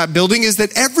inscribed in that building is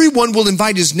that everyone will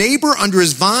invite his neighbor under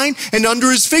his vine and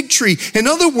under his fig tree. In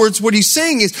other words, what he's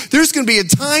saying is there's going to be a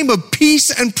time of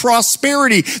peace and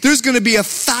prosperity. There's going to be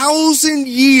 1,000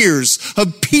 years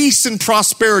of peace and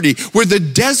prosperity where the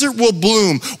desert will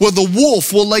bloom, where the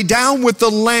wolf will lay down with the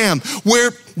lamb,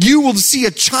 where you will see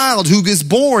a child who is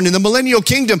born in the millennial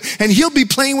kingdom and he'll be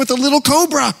playing with a little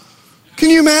cobra.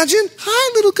 Can you imagine?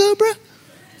 Hi, little cobra.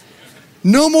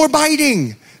 No more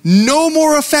biting. No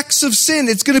more effects of sin.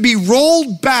 It's going to be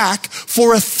rolled back for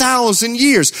 1,000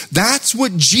 years. That's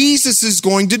what Jesus is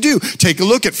going to do. Take a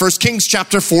look at 1 Kings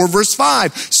chapter 4, verse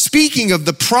 5. Speaking of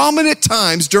the prominent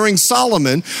times during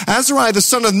Solomon, Azariah the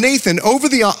son of Nathan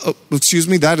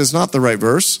that is not the right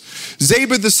verse.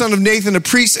 Zabud the son of Nathan, a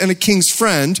priest and a king's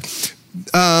friend.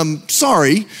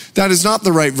 That is not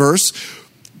the right verse.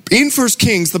 In 1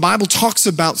 Kings, the Bible talks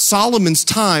about Solomon's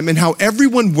time and how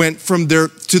everyone went from to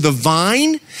the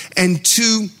vine and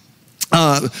to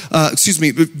to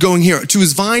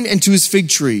his vine and to his fig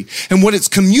tree. And what it's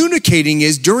communicating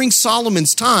is during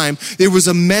Solomon's time, there was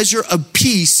a measure of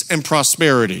peace and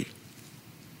prosperity.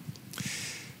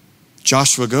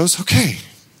 Joshua goes, okay,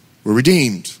 we're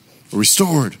redeemed, we're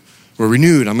restored, we're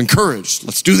renewed, I'm encouraged,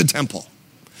 let's do the temple.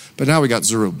 But now we got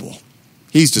Zerubbabel.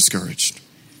 He's discouraged.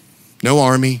 No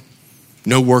army,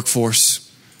 no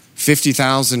workforce,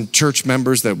 50,000 church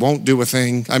members that won't do a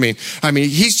thing. I mean,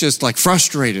 he's just like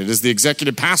frustrated as the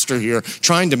executive pastor here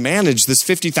trying to manage this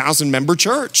 50,000 member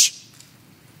church.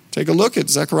 Take a look at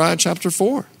Zechariah chapter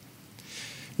 4.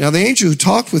 Now the angel who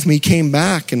talked with me came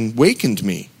back and wakened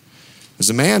me as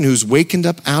a man who's wakened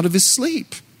up out of his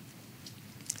sleep.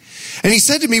 And he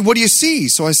said to me, what do you see?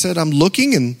 So I said, I'm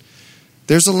looking and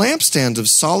there's a lampstand of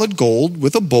solid gold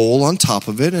with a bowl on top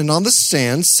of it, and on the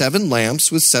stand 7 lamps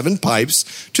with 7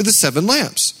 pipes to the 7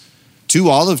 lamps. 2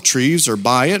 olive trees are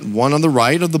by it, one on the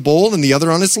right of the bowl and the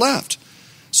other on its left.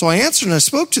 So I answered and I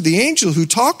spoke to the angel who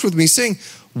talked with me, saying,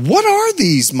 what are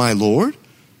these, my Lord?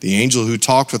 The angel who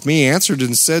talked with me answered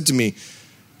and said to me,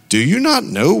 do you not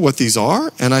know what these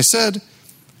are? And I said,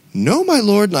 no, my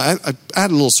Lord. And I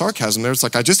added a little sarcasm there. It's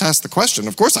like, I just asked the question.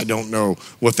 Of course I don't know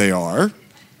what they are.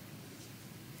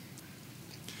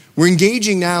 We're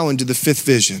engaging now into the 5th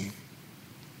vision.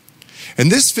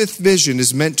 And this 5th vision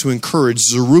is meant to encourage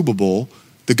Zerubbabel,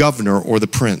 the governor or the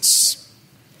prince.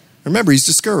 Remember, he's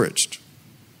discouraged.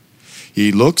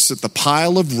 He looks at the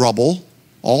pile of rubble,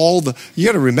 you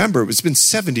got to remember, it's been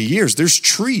 70 years. There's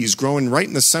trees growing right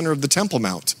in the center of the Temple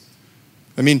Mount.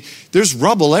 I mean, there's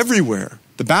rubble everywhere.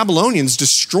 The Babylonians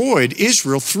destroyed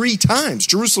Israel 3 times,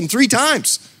 Jerusalem 3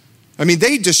 times. I mean,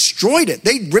 they destroyed it.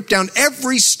 They ripped down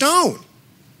every stone.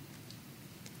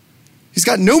 He's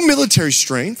got no military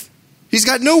strength. He's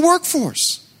got no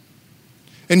workforce.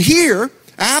 And here,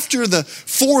 after the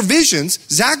 4 visions,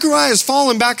 Zechariah has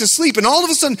fallen back asleep, and all of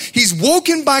a sudden, he's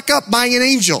woken back up by an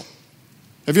angel.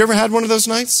 Have you ever had one of those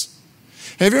nights?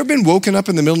 Have you ever been woken up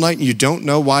in the middle of the night and you don't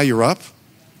know why you're up?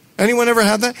 Anyone ever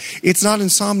had that? It's not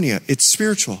insomnia, it's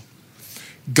spiritual.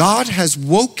 God has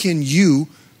woken you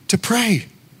to pray.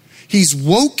 He's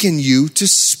woken you to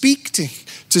speak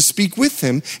with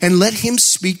him and let him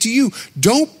speak to you.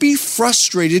 Don't be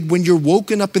frustrated when you're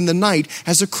woken up in the night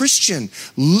as a Christian.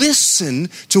 Listen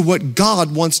to what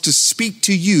God wants to speak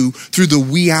to you through the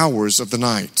wee hours of the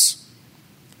night.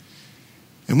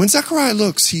 And when Zechariah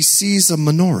looks, he sees a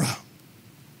menorah.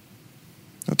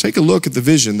 Now take a look at the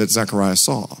vision that Zechariah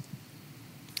saw.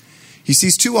 He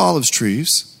sees 2 olive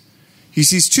trees. He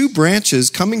sees 2 branches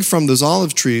coming from those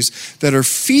olive trees that are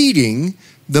feeding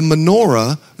the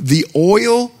menorah the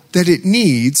oil that it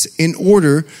needs in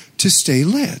order to stay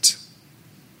lit.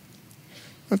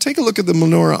 Now take a look at the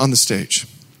menorah on the stage.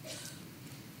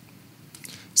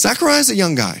 Zechariah is a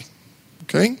young guy,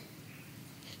 okay?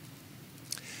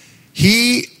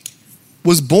 He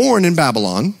was born in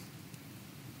Babylon.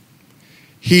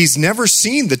 He's never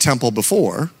seen the temple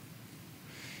before.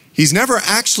 He's never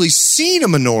actually seen a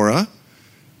menorah.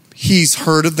 He's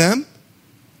heard of them.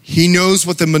 He knows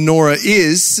what the menorah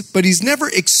is, but he's never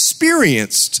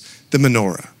experienced the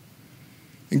menorah.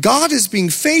 And God is being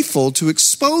faithful to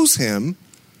expose him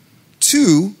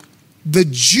to the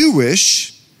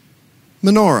Jewish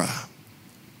menorah.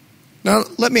 Now,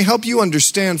 let me help you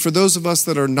understand for those of us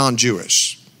that are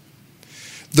non-Jewish.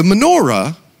 The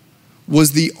menorah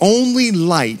was the only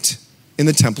light in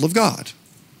the temple of God.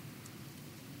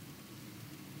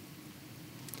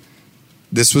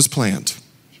 This was planned.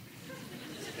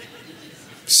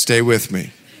 Stay with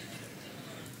me.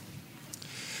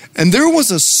 And there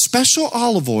was a special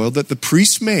olive oil that the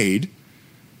priests made,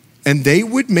 and they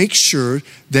would make sure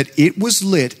that it was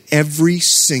lit every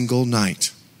single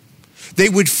night. They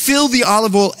would fill the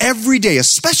olive oil every day, a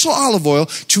special olive oil,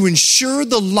 to ensure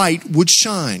the light would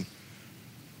shine.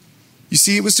 You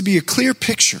see, it was to be a clear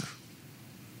picture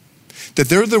that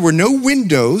there were no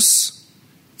windows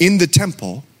in the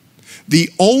temple. The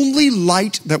only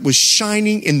light that was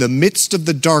shining in the midst of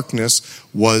the darkness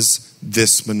was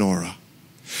this menorah.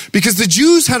 Because the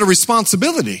Jews had a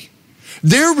responsibility.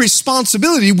 Their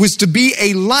responsibility was to be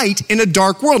a light in a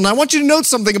dark world. And I want you to note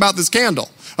something about this candle,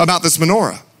 about this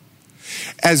menorah.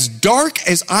 As dark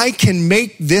as I can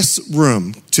make this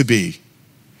room to be,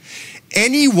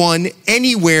 anyone,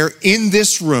 anywhere in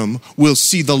this room will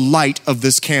see the light of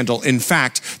this candle. In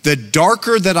fact, the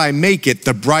darker that I make it,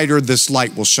 the brighter this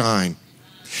light will shine.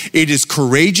 It is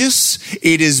courageous,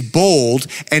 it is bold,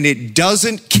 and it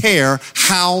doesn't care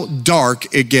how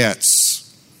dark it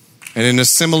gets. And in a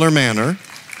similar manner,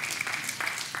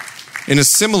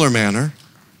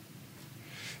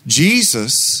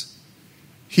 Jesus,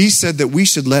 he said that we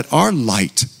should let our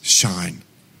light shine.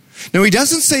 Now, he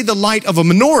doesn't say the light of a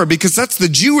menorah because that's the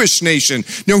Jewish nation.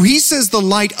 No, he says the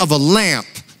light of a lamp,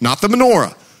 not the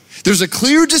menorah. There's a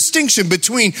clear distinction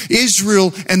between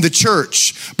Israel and the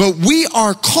church. But we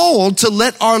are called to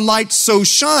let our light so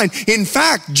shine. In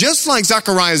fact, just like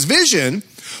Zechariah's vision,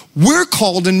 we're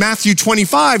called in Matthew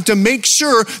 25 to make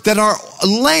sure that our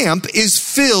lamp is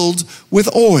filled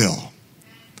with oil.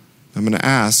 I'm going to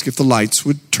ask if the lights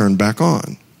would turn back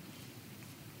on.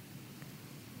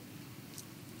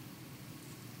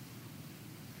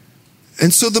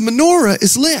 And so the menorah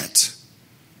is lit.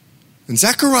 And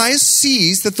Zechariah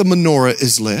sees that the menorah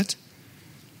is lit.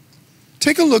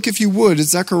 Take a look, if you would, at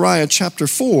Zechariah chapter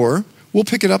 4. We'll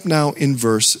pick it up now in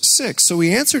verse 6. So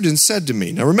he answered and said to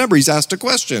me. Now remember, he's asked a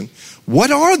question.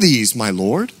 What are these, my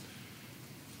Lord?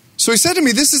 So he said to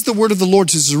me, this is the word of the Lord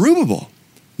to Zerubbabel.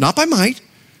 Not by might,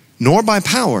 nor by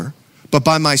power, but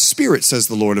by my spirit, says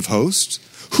the Lord of hosts.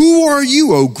 Who are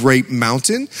you, O great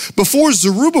mountain? Before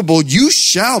Zerubbabel you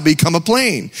shall become a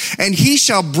plain, and he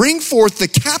shall bring forth the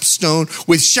capstone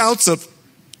with shouts of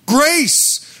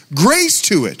grace, grace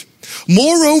to it.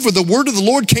 Moreover, the word of the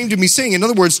Lord came to me saying, in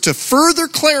other words, to further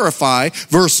clarify,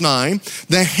 verse 9,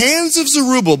 the hands of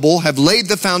Zerubbabel have laid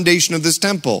the foundation of this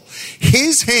temple.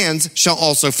 His hands shall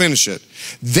also finish it.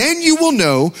 Then you will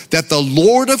know that the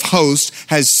Lord of hosts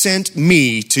has sent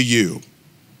me to you.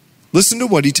 Listen to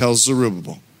what he tells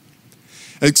Zerubbabel.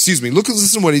 Listen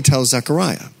to what he tells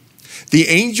Zechariah. The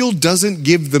angel doesn't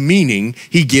give the meaning,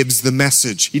 he gives the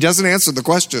message. He doesn't answer the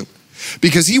question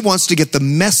because he wants to get the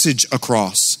message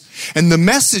across. And the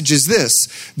message is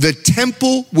this: the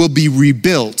temple will be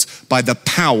rebuilt by the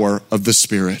power of the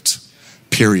Spirit.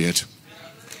 Period.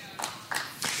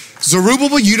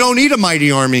 Zerubbabel, you don't need a mighty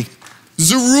army.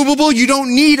 Zerubbabel, you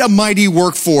don't need a mighty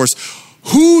workforce.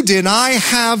 Who did I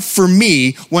have for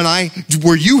me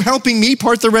were you helping me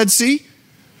part the Red Sea?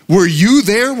 Were you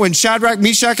there when Shadrach,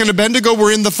 Meshach, and Abednego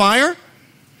were in the fire?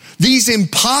 These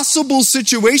impossible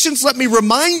situations, let me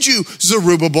remind you,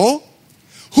 Zerubbabel,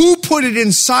 who put it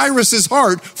in Cyrus's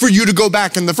heart for you to go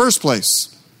back in the first place?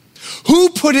 Who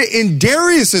put it in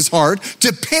Darius's heart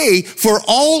to pay for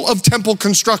all of temple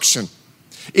construction?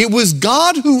 It was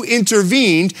God who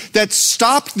intervened that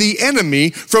stopped the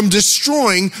enemy from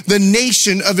destroying the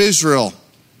nation of Israel.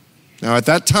 Now, at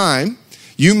that time,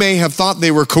 you may have thought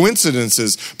they were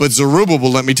coincidences, but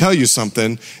Zerubbabel, let me tell you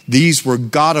something. These were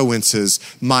Godoinces.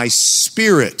 My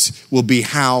Spirit will be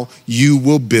how you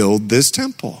will build this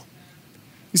temple.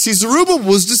 You see, Zerubbabel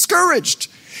was discouraged.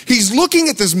 He's looking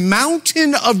at this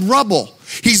mountain of rubble.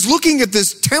 He's looking at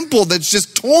this temple that's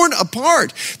just torn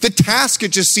apart. The task,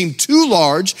 it just seemed too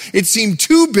large, it seemed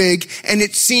too big, and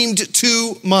it seemed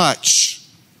too much.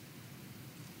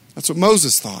 That's what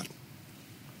Moses thought.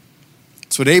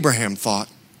 That's what Abraham thought.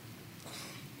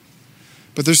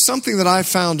 But there's something that I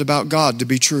found about God to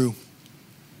be true.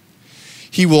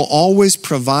 He will always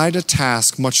provide a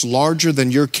task much larger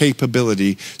than your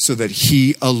capability so that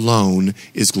He alone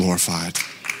is glorified.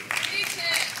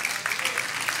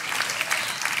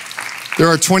 There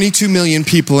are 22 million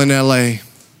people in LA,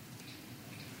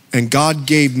 and God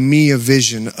gave me a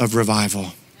vision of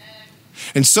revival.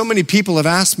 And so many people have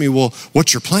asked me, well,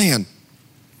 what's your plan?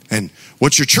 And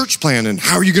what's your church plan? And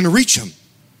how are you going to reach them?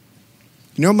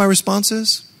 You know what my response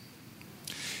is?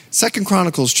 2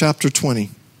 Chronicles chapter 20.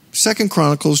 2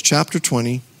 Chronicles chapter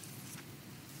 20,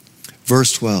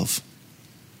 verse 12.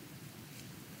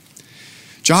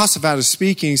 Jehoshaphat is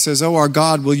speaking. He says, "Oh, our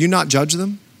God, will you not judge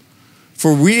them?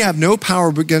 For we have no power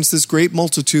against this great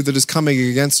multitude that is coming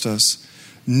against us,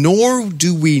 nor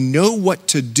do we know what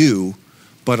to do,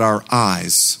 but our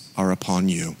eyes are upon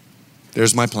you."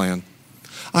 There's my plan.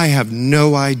 I have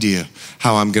no idea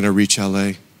how I'm going to reach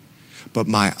LA, but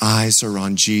my eyes are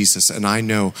on Jesus, and I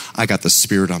know I got the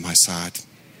Spirit on my side.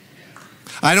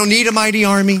 I don't need a mighty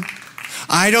army.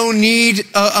 I don't need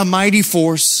a mighty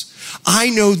force. I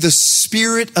know the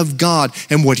Spirit of God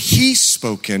and what He's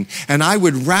spoken, and I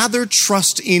would rather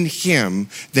trust in Him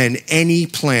than any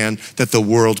plan that the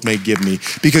world may give me.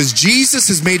 Because Jesus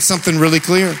has made something really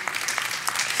clear.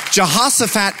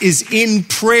 Jehoshaphat is in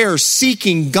prayer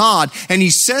seeking God, and he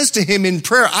says to him in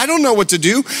prayer, I don't know what to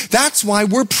do. That's why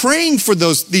we're praying for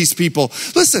these people.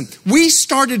 Listen, we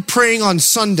started praying on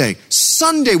Sunday.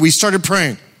 Sunday we started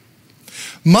praying.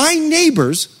 My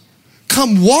neighbors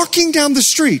come walking down the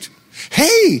street.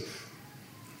 Hey,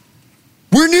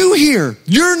 we're new here.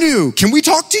 You're new. Can we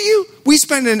talk to you? We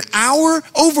spent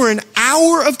over an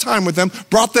hour of time with them,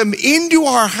 brought them into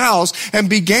our house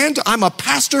and I'm a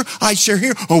pastor, I share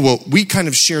here. Oh, well, we kind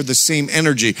of share the same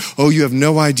energy. Oh, you have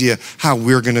no idea how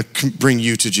we're going to bring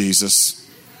you to Jesus.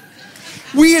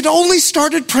 We had only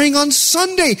started praying on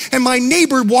Sunday and my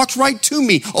neighbor walked right to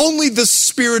me. Only the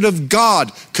Spirit of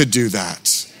God could do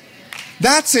that.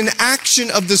 That's an action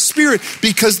of the Spirit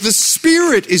because the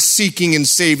Spirit is seeking and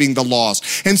saving the lost.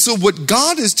 And so what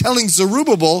God is telling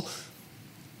Zerubbabel,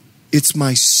 it's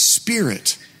my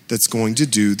Spirit that's going to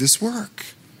do this work.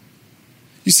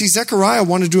 You see, Zechariah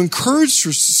wanted to encourage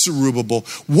Zerubbabel.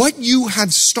 What you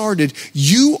have started,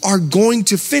 you are going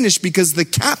to finish because the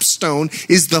capstone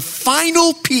is the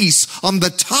final piece on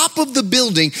the top of the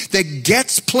building that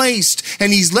gets placed.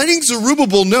 And he's letting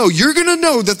Zerubbabel know, you're going to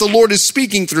know that the Lord is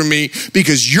speaking through me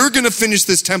because you're going to finish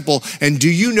this temple. And do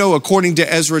you know, according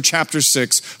to Ezra chapter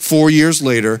 6, 4 years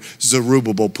later,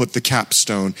 Zerubbabel put the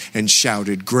capstone and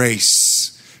shouted,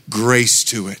 grace, grace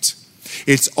to it.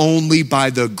 It's only by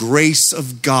the grace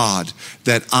of God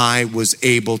that I was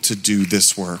able to do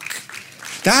this work.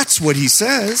 That's what he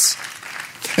says.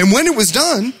 And when it was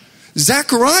done,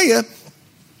 Zechariah,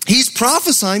 he's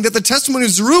prophesying that the testimony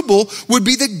of Zerubbabel would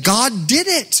be that God did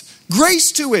it.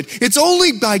 Grace to it. It's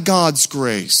only by God's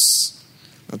grace.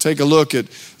 Now take a look at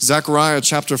Zechariah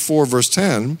chapter 4, verse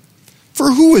 10.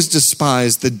 For who has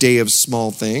despised the day of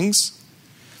small things?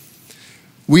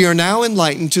 We are now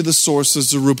enlightened to the source of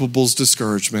Zerubbabel's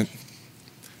discouragement.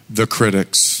 The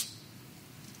critics.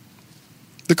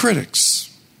 The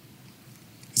critics.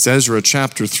 It's Ezra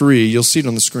chapter 3. You'll see it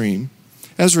on the screen.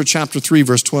 Ezra chapter 3,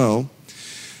 verse 12.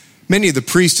 Many of the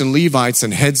priests and Levites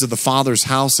and heads of the father's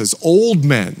houses, old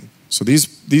men. So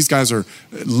these guys are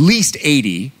at least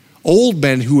 80. Old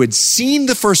men who had seen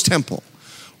the first temple,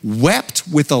 wept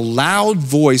with a loud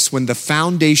voice when the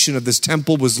foundation of this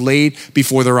temple was laid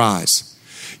before their eyes.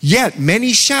 Yet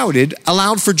many shouted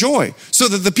aloud for joy, so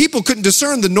that the people couldn't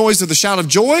discern the noise of the shout of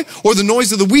joy or the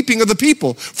noise of the weeping of the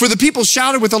people. For the people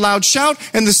shouted with a loud shout,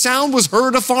 and the sound was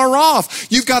heard afar off.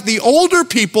 You've got the older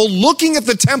people looking at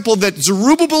the temple that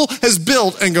Zerubbabel has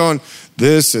built and going,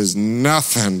 this is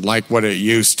nothing like what it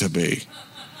used to be.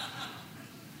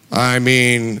 I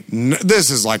mean, this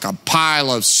is like a pile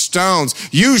of stones.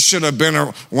 You should have been,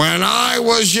 when I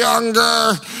was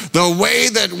younger, the way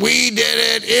that we did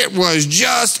it, it was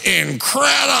just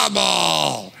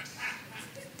incredible.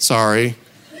 Sorry.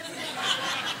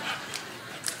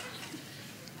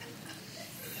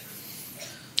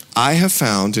 I have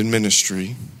found in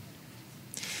ministry,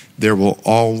 there will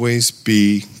always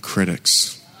be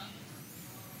critics.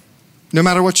 No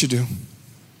matter what you do.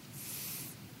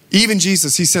 Even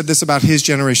Jesus, he said this about his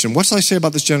generation. What shall I say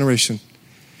about this generation?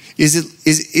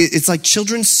 It's like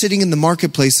children sitting in the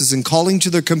marketplaces and calling to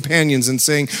their companions and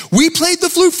saying, we played the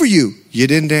flute for you. You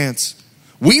didn't dance.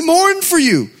 We mourned for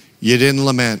you. You didn't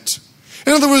lament.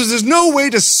 In other words, there's no way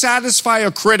to satisfy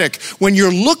a critic. When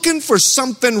you're looking for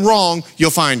something wrong,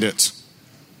 you'll find it.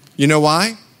 You know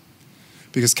why?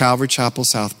 Because Calvary Chapel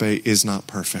South Bay is not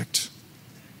perfect.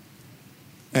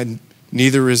 And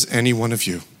neither is any one of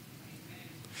you.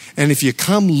 And if you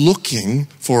come looking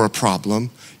for a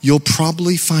problem, you'll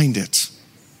probably find it.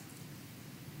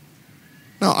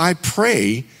 Now, I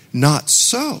pray not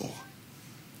so.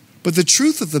 But the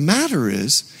truth of the matter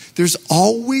is, there's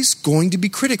always going to be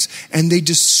critics. And they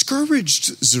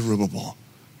discouraged Zerubbabel.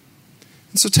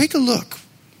 And so take a look.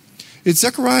 It's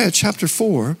Zechariah chapter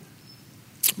 4,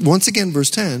 once again, verse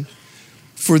 10.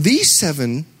 For these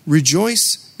seven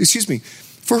rejoice,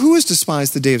 for who has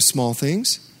despised the day of small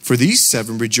things? For these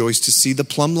seven rejoice to see the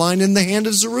plumb line in the hand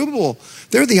of Zerubbabel.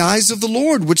 They're the eyes of the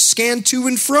Lord, which scan to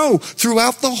and fro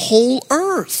throughout the whole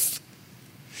earth.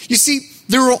 You see,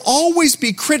 there will always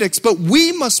be critics, but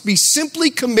we must be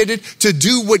simply committed to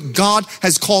do what God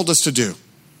has called us to do.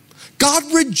 God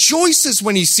rejoices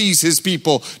when he sees his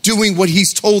people doing what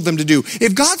he's told them to do.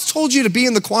 If God's told you to be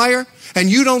in the choir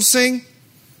and you don't sing,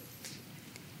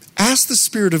 ask the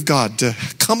Spirit of God to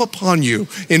come upon you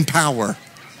in power.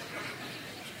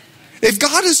 If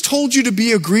God has told you to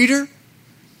be a greeter,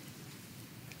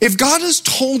 if God has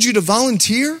told you to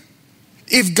volunteer,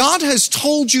 if God has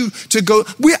told you to go,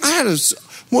 I had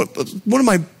one of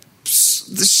my,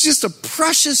 this just a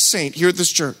precious saint here at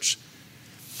this church.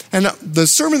 And the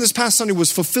sermon this past Sunday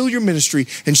was Fulfill Your Ministry.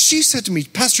 And she said to me,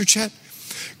 Pastor Chet,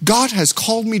 God has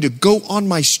called me to go on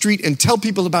my street and tell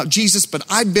people about Jesus, but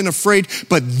I've been afraid.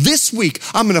 But this week,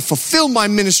 I'm going to fulfill my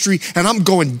ministry, and I'm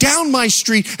going down my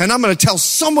street, and I'm going to tell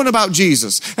someone about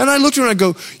Jesus. And I looked at her and I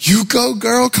go, you go,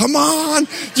 girl, come on.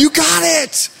 You got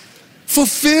it.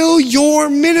 Fulfill your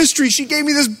ministry. She gave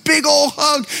me this big old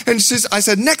hug. And I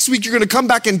said, next week, you're going to come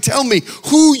back and tell me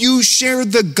who you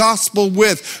shared the gospel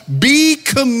with. Be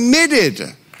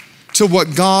committed to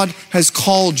what God has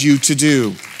called you to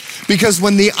do. Because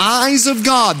when the eyes of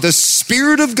God, the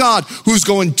Spirit of God, who's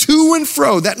going to and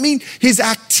fro, that means his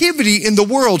activity in the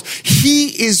world, he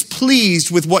is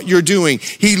pleased with what you're doing.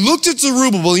 He looked at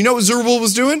Zerubbabel. You know what Zerubbabel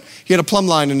was doing? He had a plumb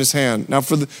line in his hand. Now,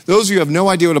 for those of you who have no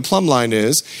idea what a plumb line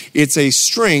is, it's a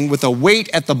string with a weight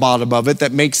at the bottom of it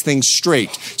that makes things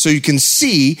straight. So you can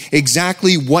see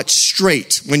exactly what's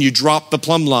straight when you drop the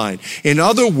plumb line. In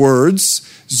other words,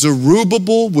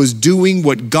 Zerubbabel was doing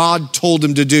what God told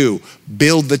him to do,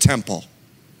 build the temple.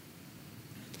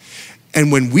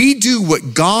 And when we do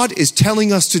what God is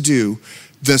telling us to do,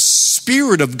 the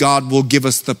Spirit of God will give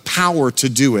us the power to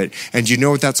do it. And you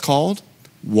know what that's called?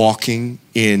 Walking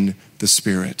in the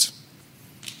Spirit.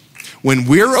 When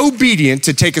we're obedient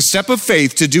to take a step of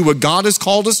faith to do what God has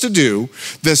called us to do,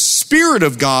 the Spirit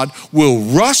of God will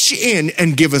rush in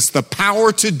and give us the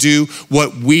power to do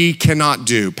what we cannot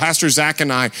do. Pastor Zach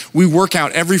and I, we work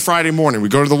out every Friday morning. We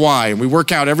go to the Y and we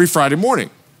work out every Friday morning.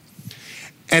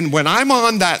 And when I'm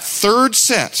on that third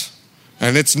set,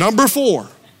 and it's number 4,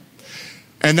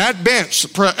 and that bench,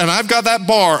 and I've got that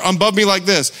bar above me like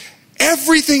this,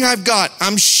 everything I've got,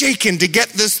 I'm shaking to get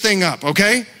this thing up,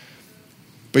 okay?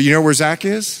 But you know where Zach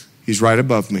is? He's right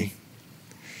above me.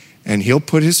 And he'll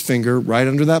put his finger right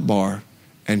under that bar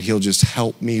and he'll just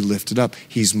help me lift it up.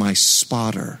 He's my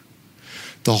spotter.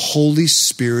 The Holy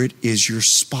Spirit is your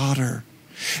spotter.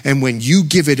 And when you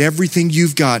give it everything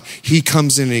you've got, he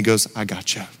comes in and he goes, I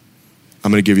got you. I'm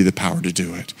going to give you the power to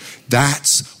do it.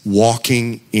 That's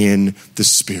walking in the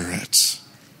Spirit.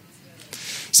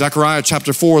 Zechariah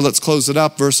chapter 4, let's close it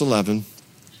up, verse 11.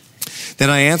 Then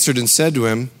I answered and said to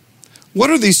him, what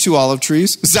are these 2 olive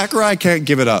trees? Zechariah can't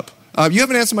give it up. You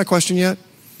haven't answered my question yet?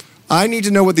 I need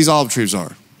to know what these olive trees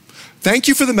are. Thank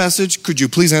you for the message. Could you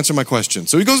please answer my question?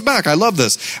 So he goes back. I love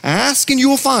this. Ask and you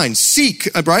will find. Seek,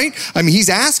 right? I mean, he's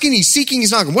asking, he's seeking,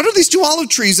 he's knocking. What are these 2 olive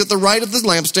trees at the right of the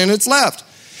lampstand and its left?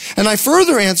 And I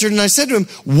further answered and I said to him,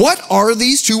 what are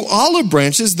these 2 olive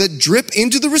branches that drip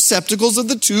into the receptacles of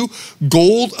the 2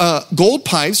 gold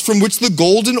pipes from which the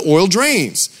golden oil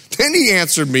drains? Then he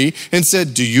answered me and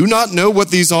said, do you not know what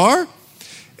these are?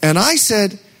 And I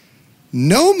said,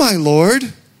 no, my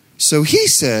Lord. So he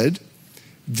said,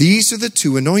 these are the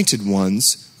 2 anointed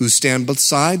ones who stand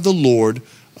beside the Lord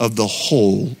of the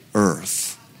whole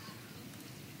earth.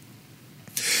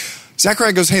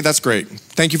 Zechariah goes, hey, that's great.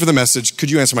 Thank you for the message.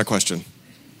 Could you answer my question?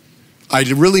 I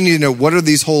really need to know, what are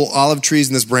these whole olive trees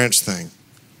and this branch thing?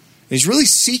 And he's really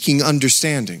seeking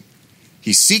understanding.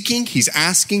 He's seeking, he's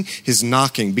asking, he's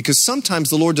knocking, because sometimes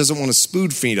the Lord doesn't want to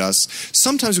spoon feed us.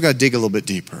 Sometimes we've got to dig a little bit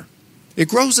deeper. It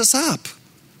grows us up.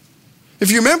 If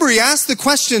you remember, he asked the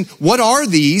question, what are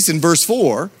these, in verse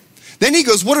 4? Then he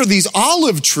goes, what are these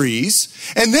olive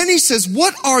trees? And then he says,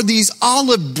 what are these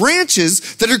olive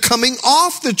branches that are coming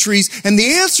off the trees? And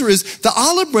the answer is, the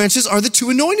olive branches are the 2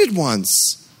 anointed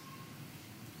ones.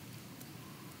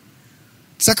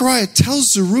 Zechariah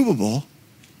tells Zerubbabel,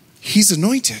 he's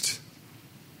anointed.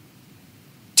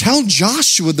 Tell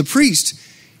Joshua the priest,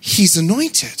 he's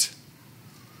anointed.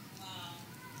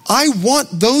 I want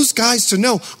those guys to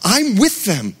know I'm with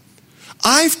them.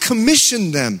 I've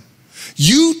commissioned them.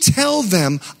 You tell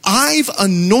them I've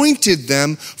anointed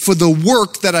them for the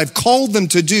work that I've called them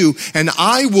to do, and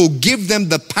I will give them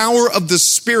the power of the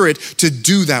Spirit to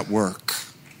do that work.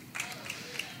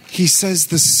 He says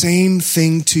the same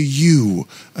thing to you,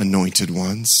 anointed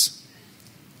ones.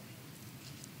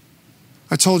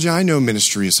 I told you I know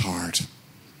ministry is hard.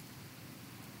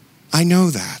 I know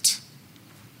that.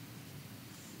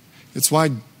 It's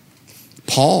why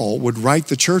Paul would write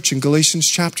the church in Galatians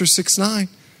chapter 6-9.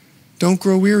 Don't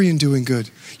grow weary in doing good.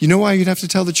 You know why you'd have to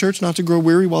tell the church not to grow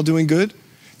weary while doing good?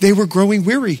 They were growing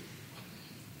weary.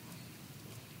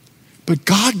 But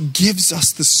God gives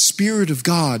us the Spirit of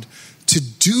God to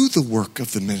do the work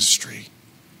of the ministry.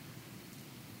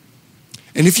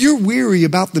 And if you're weary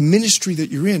about the ministry that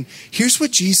you're in, here's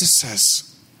what Jesus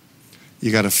says.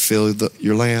 You got to fill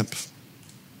your lamp.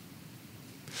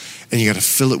 And you got to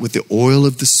fill it with the oil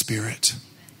of the Spirit.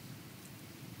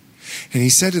 And he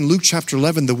said in Luke chapter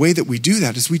 11, the way that we do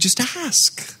that is we just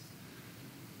ask.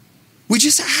 We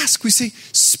just ask. We say,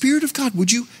 Spirit of God,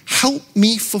 would you help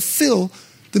me fulfill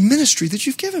the ministry that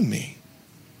you've given me?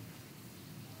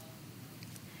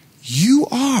 You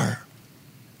are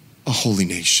a holy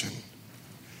nation.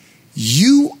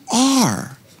 You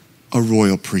are a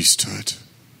royal priesthood.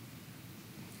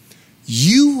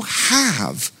 You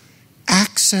have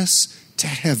access to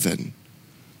heaven.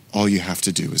 All you have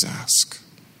to do is ask.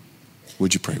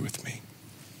 Would you pray with me?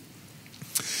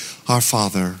 Our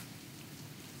Father,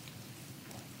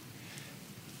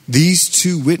 these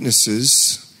 2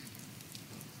 witnesses,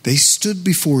 they stood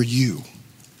before you.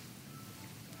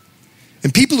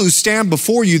 And people who stand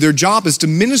before you, their job is to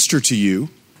minister to you.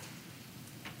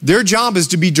 Their job is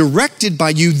to be directed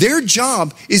by you. Their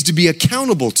job is to be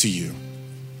accountable to you.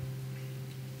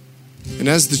 And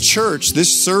as the church,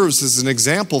 this serves as an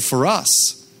example for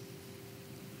us.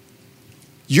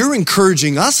 You're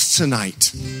encouraging us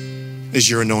tonight as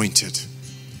you're anointed.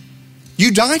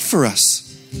 You died for us.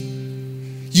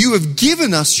 You have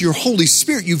given us your Holy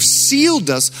Spirit. You've sealed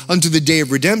us unto the day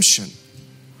of redemption.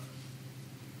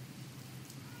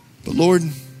 But Lord,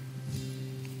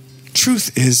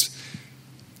 truth is,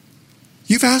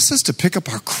 you've asked us to pick up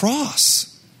our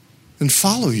cross and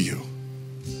follow you.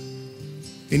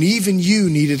 And even you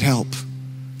needed help.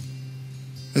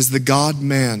 As the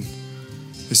God-man,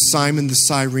 as Simon the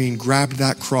Cyrene grabbed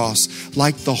that cross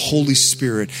like the Holy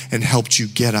Spirit and helped you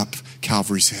get up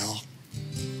Calvary's Hill.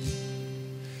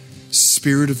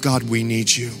 Spirit of God, we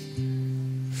need you.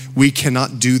 We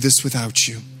cannot do this without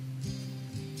you.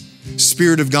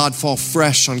 Spirit of God, fall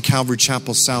fresh on Calvary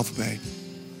Chapel South Bay.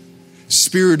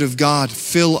 Spirit of God,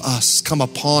 fill us, come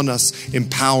upon us,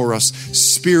 empower us.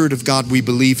 Spirit of God, we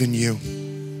believe in you.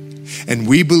 And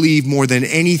we believe more than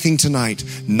anything tonight,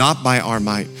 not by our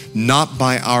might, not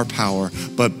by our power,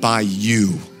 but by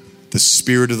you, the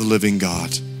Spirit of the living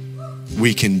God.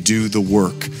 We can do the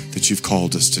work that you've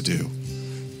called us to do.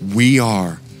 We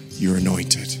are your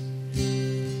anointed.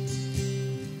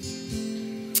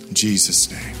 In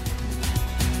Jesus' name.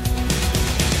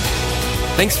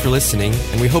 Thanks for listening,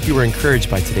 and we hope you were encouraged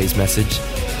by today's message.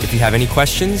 If you have any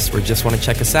questions or just want to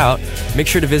check us out, make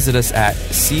sure to visit us at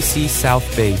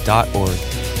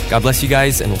ccsouthbay.org. God bless you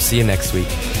guys, and we'll see you next week.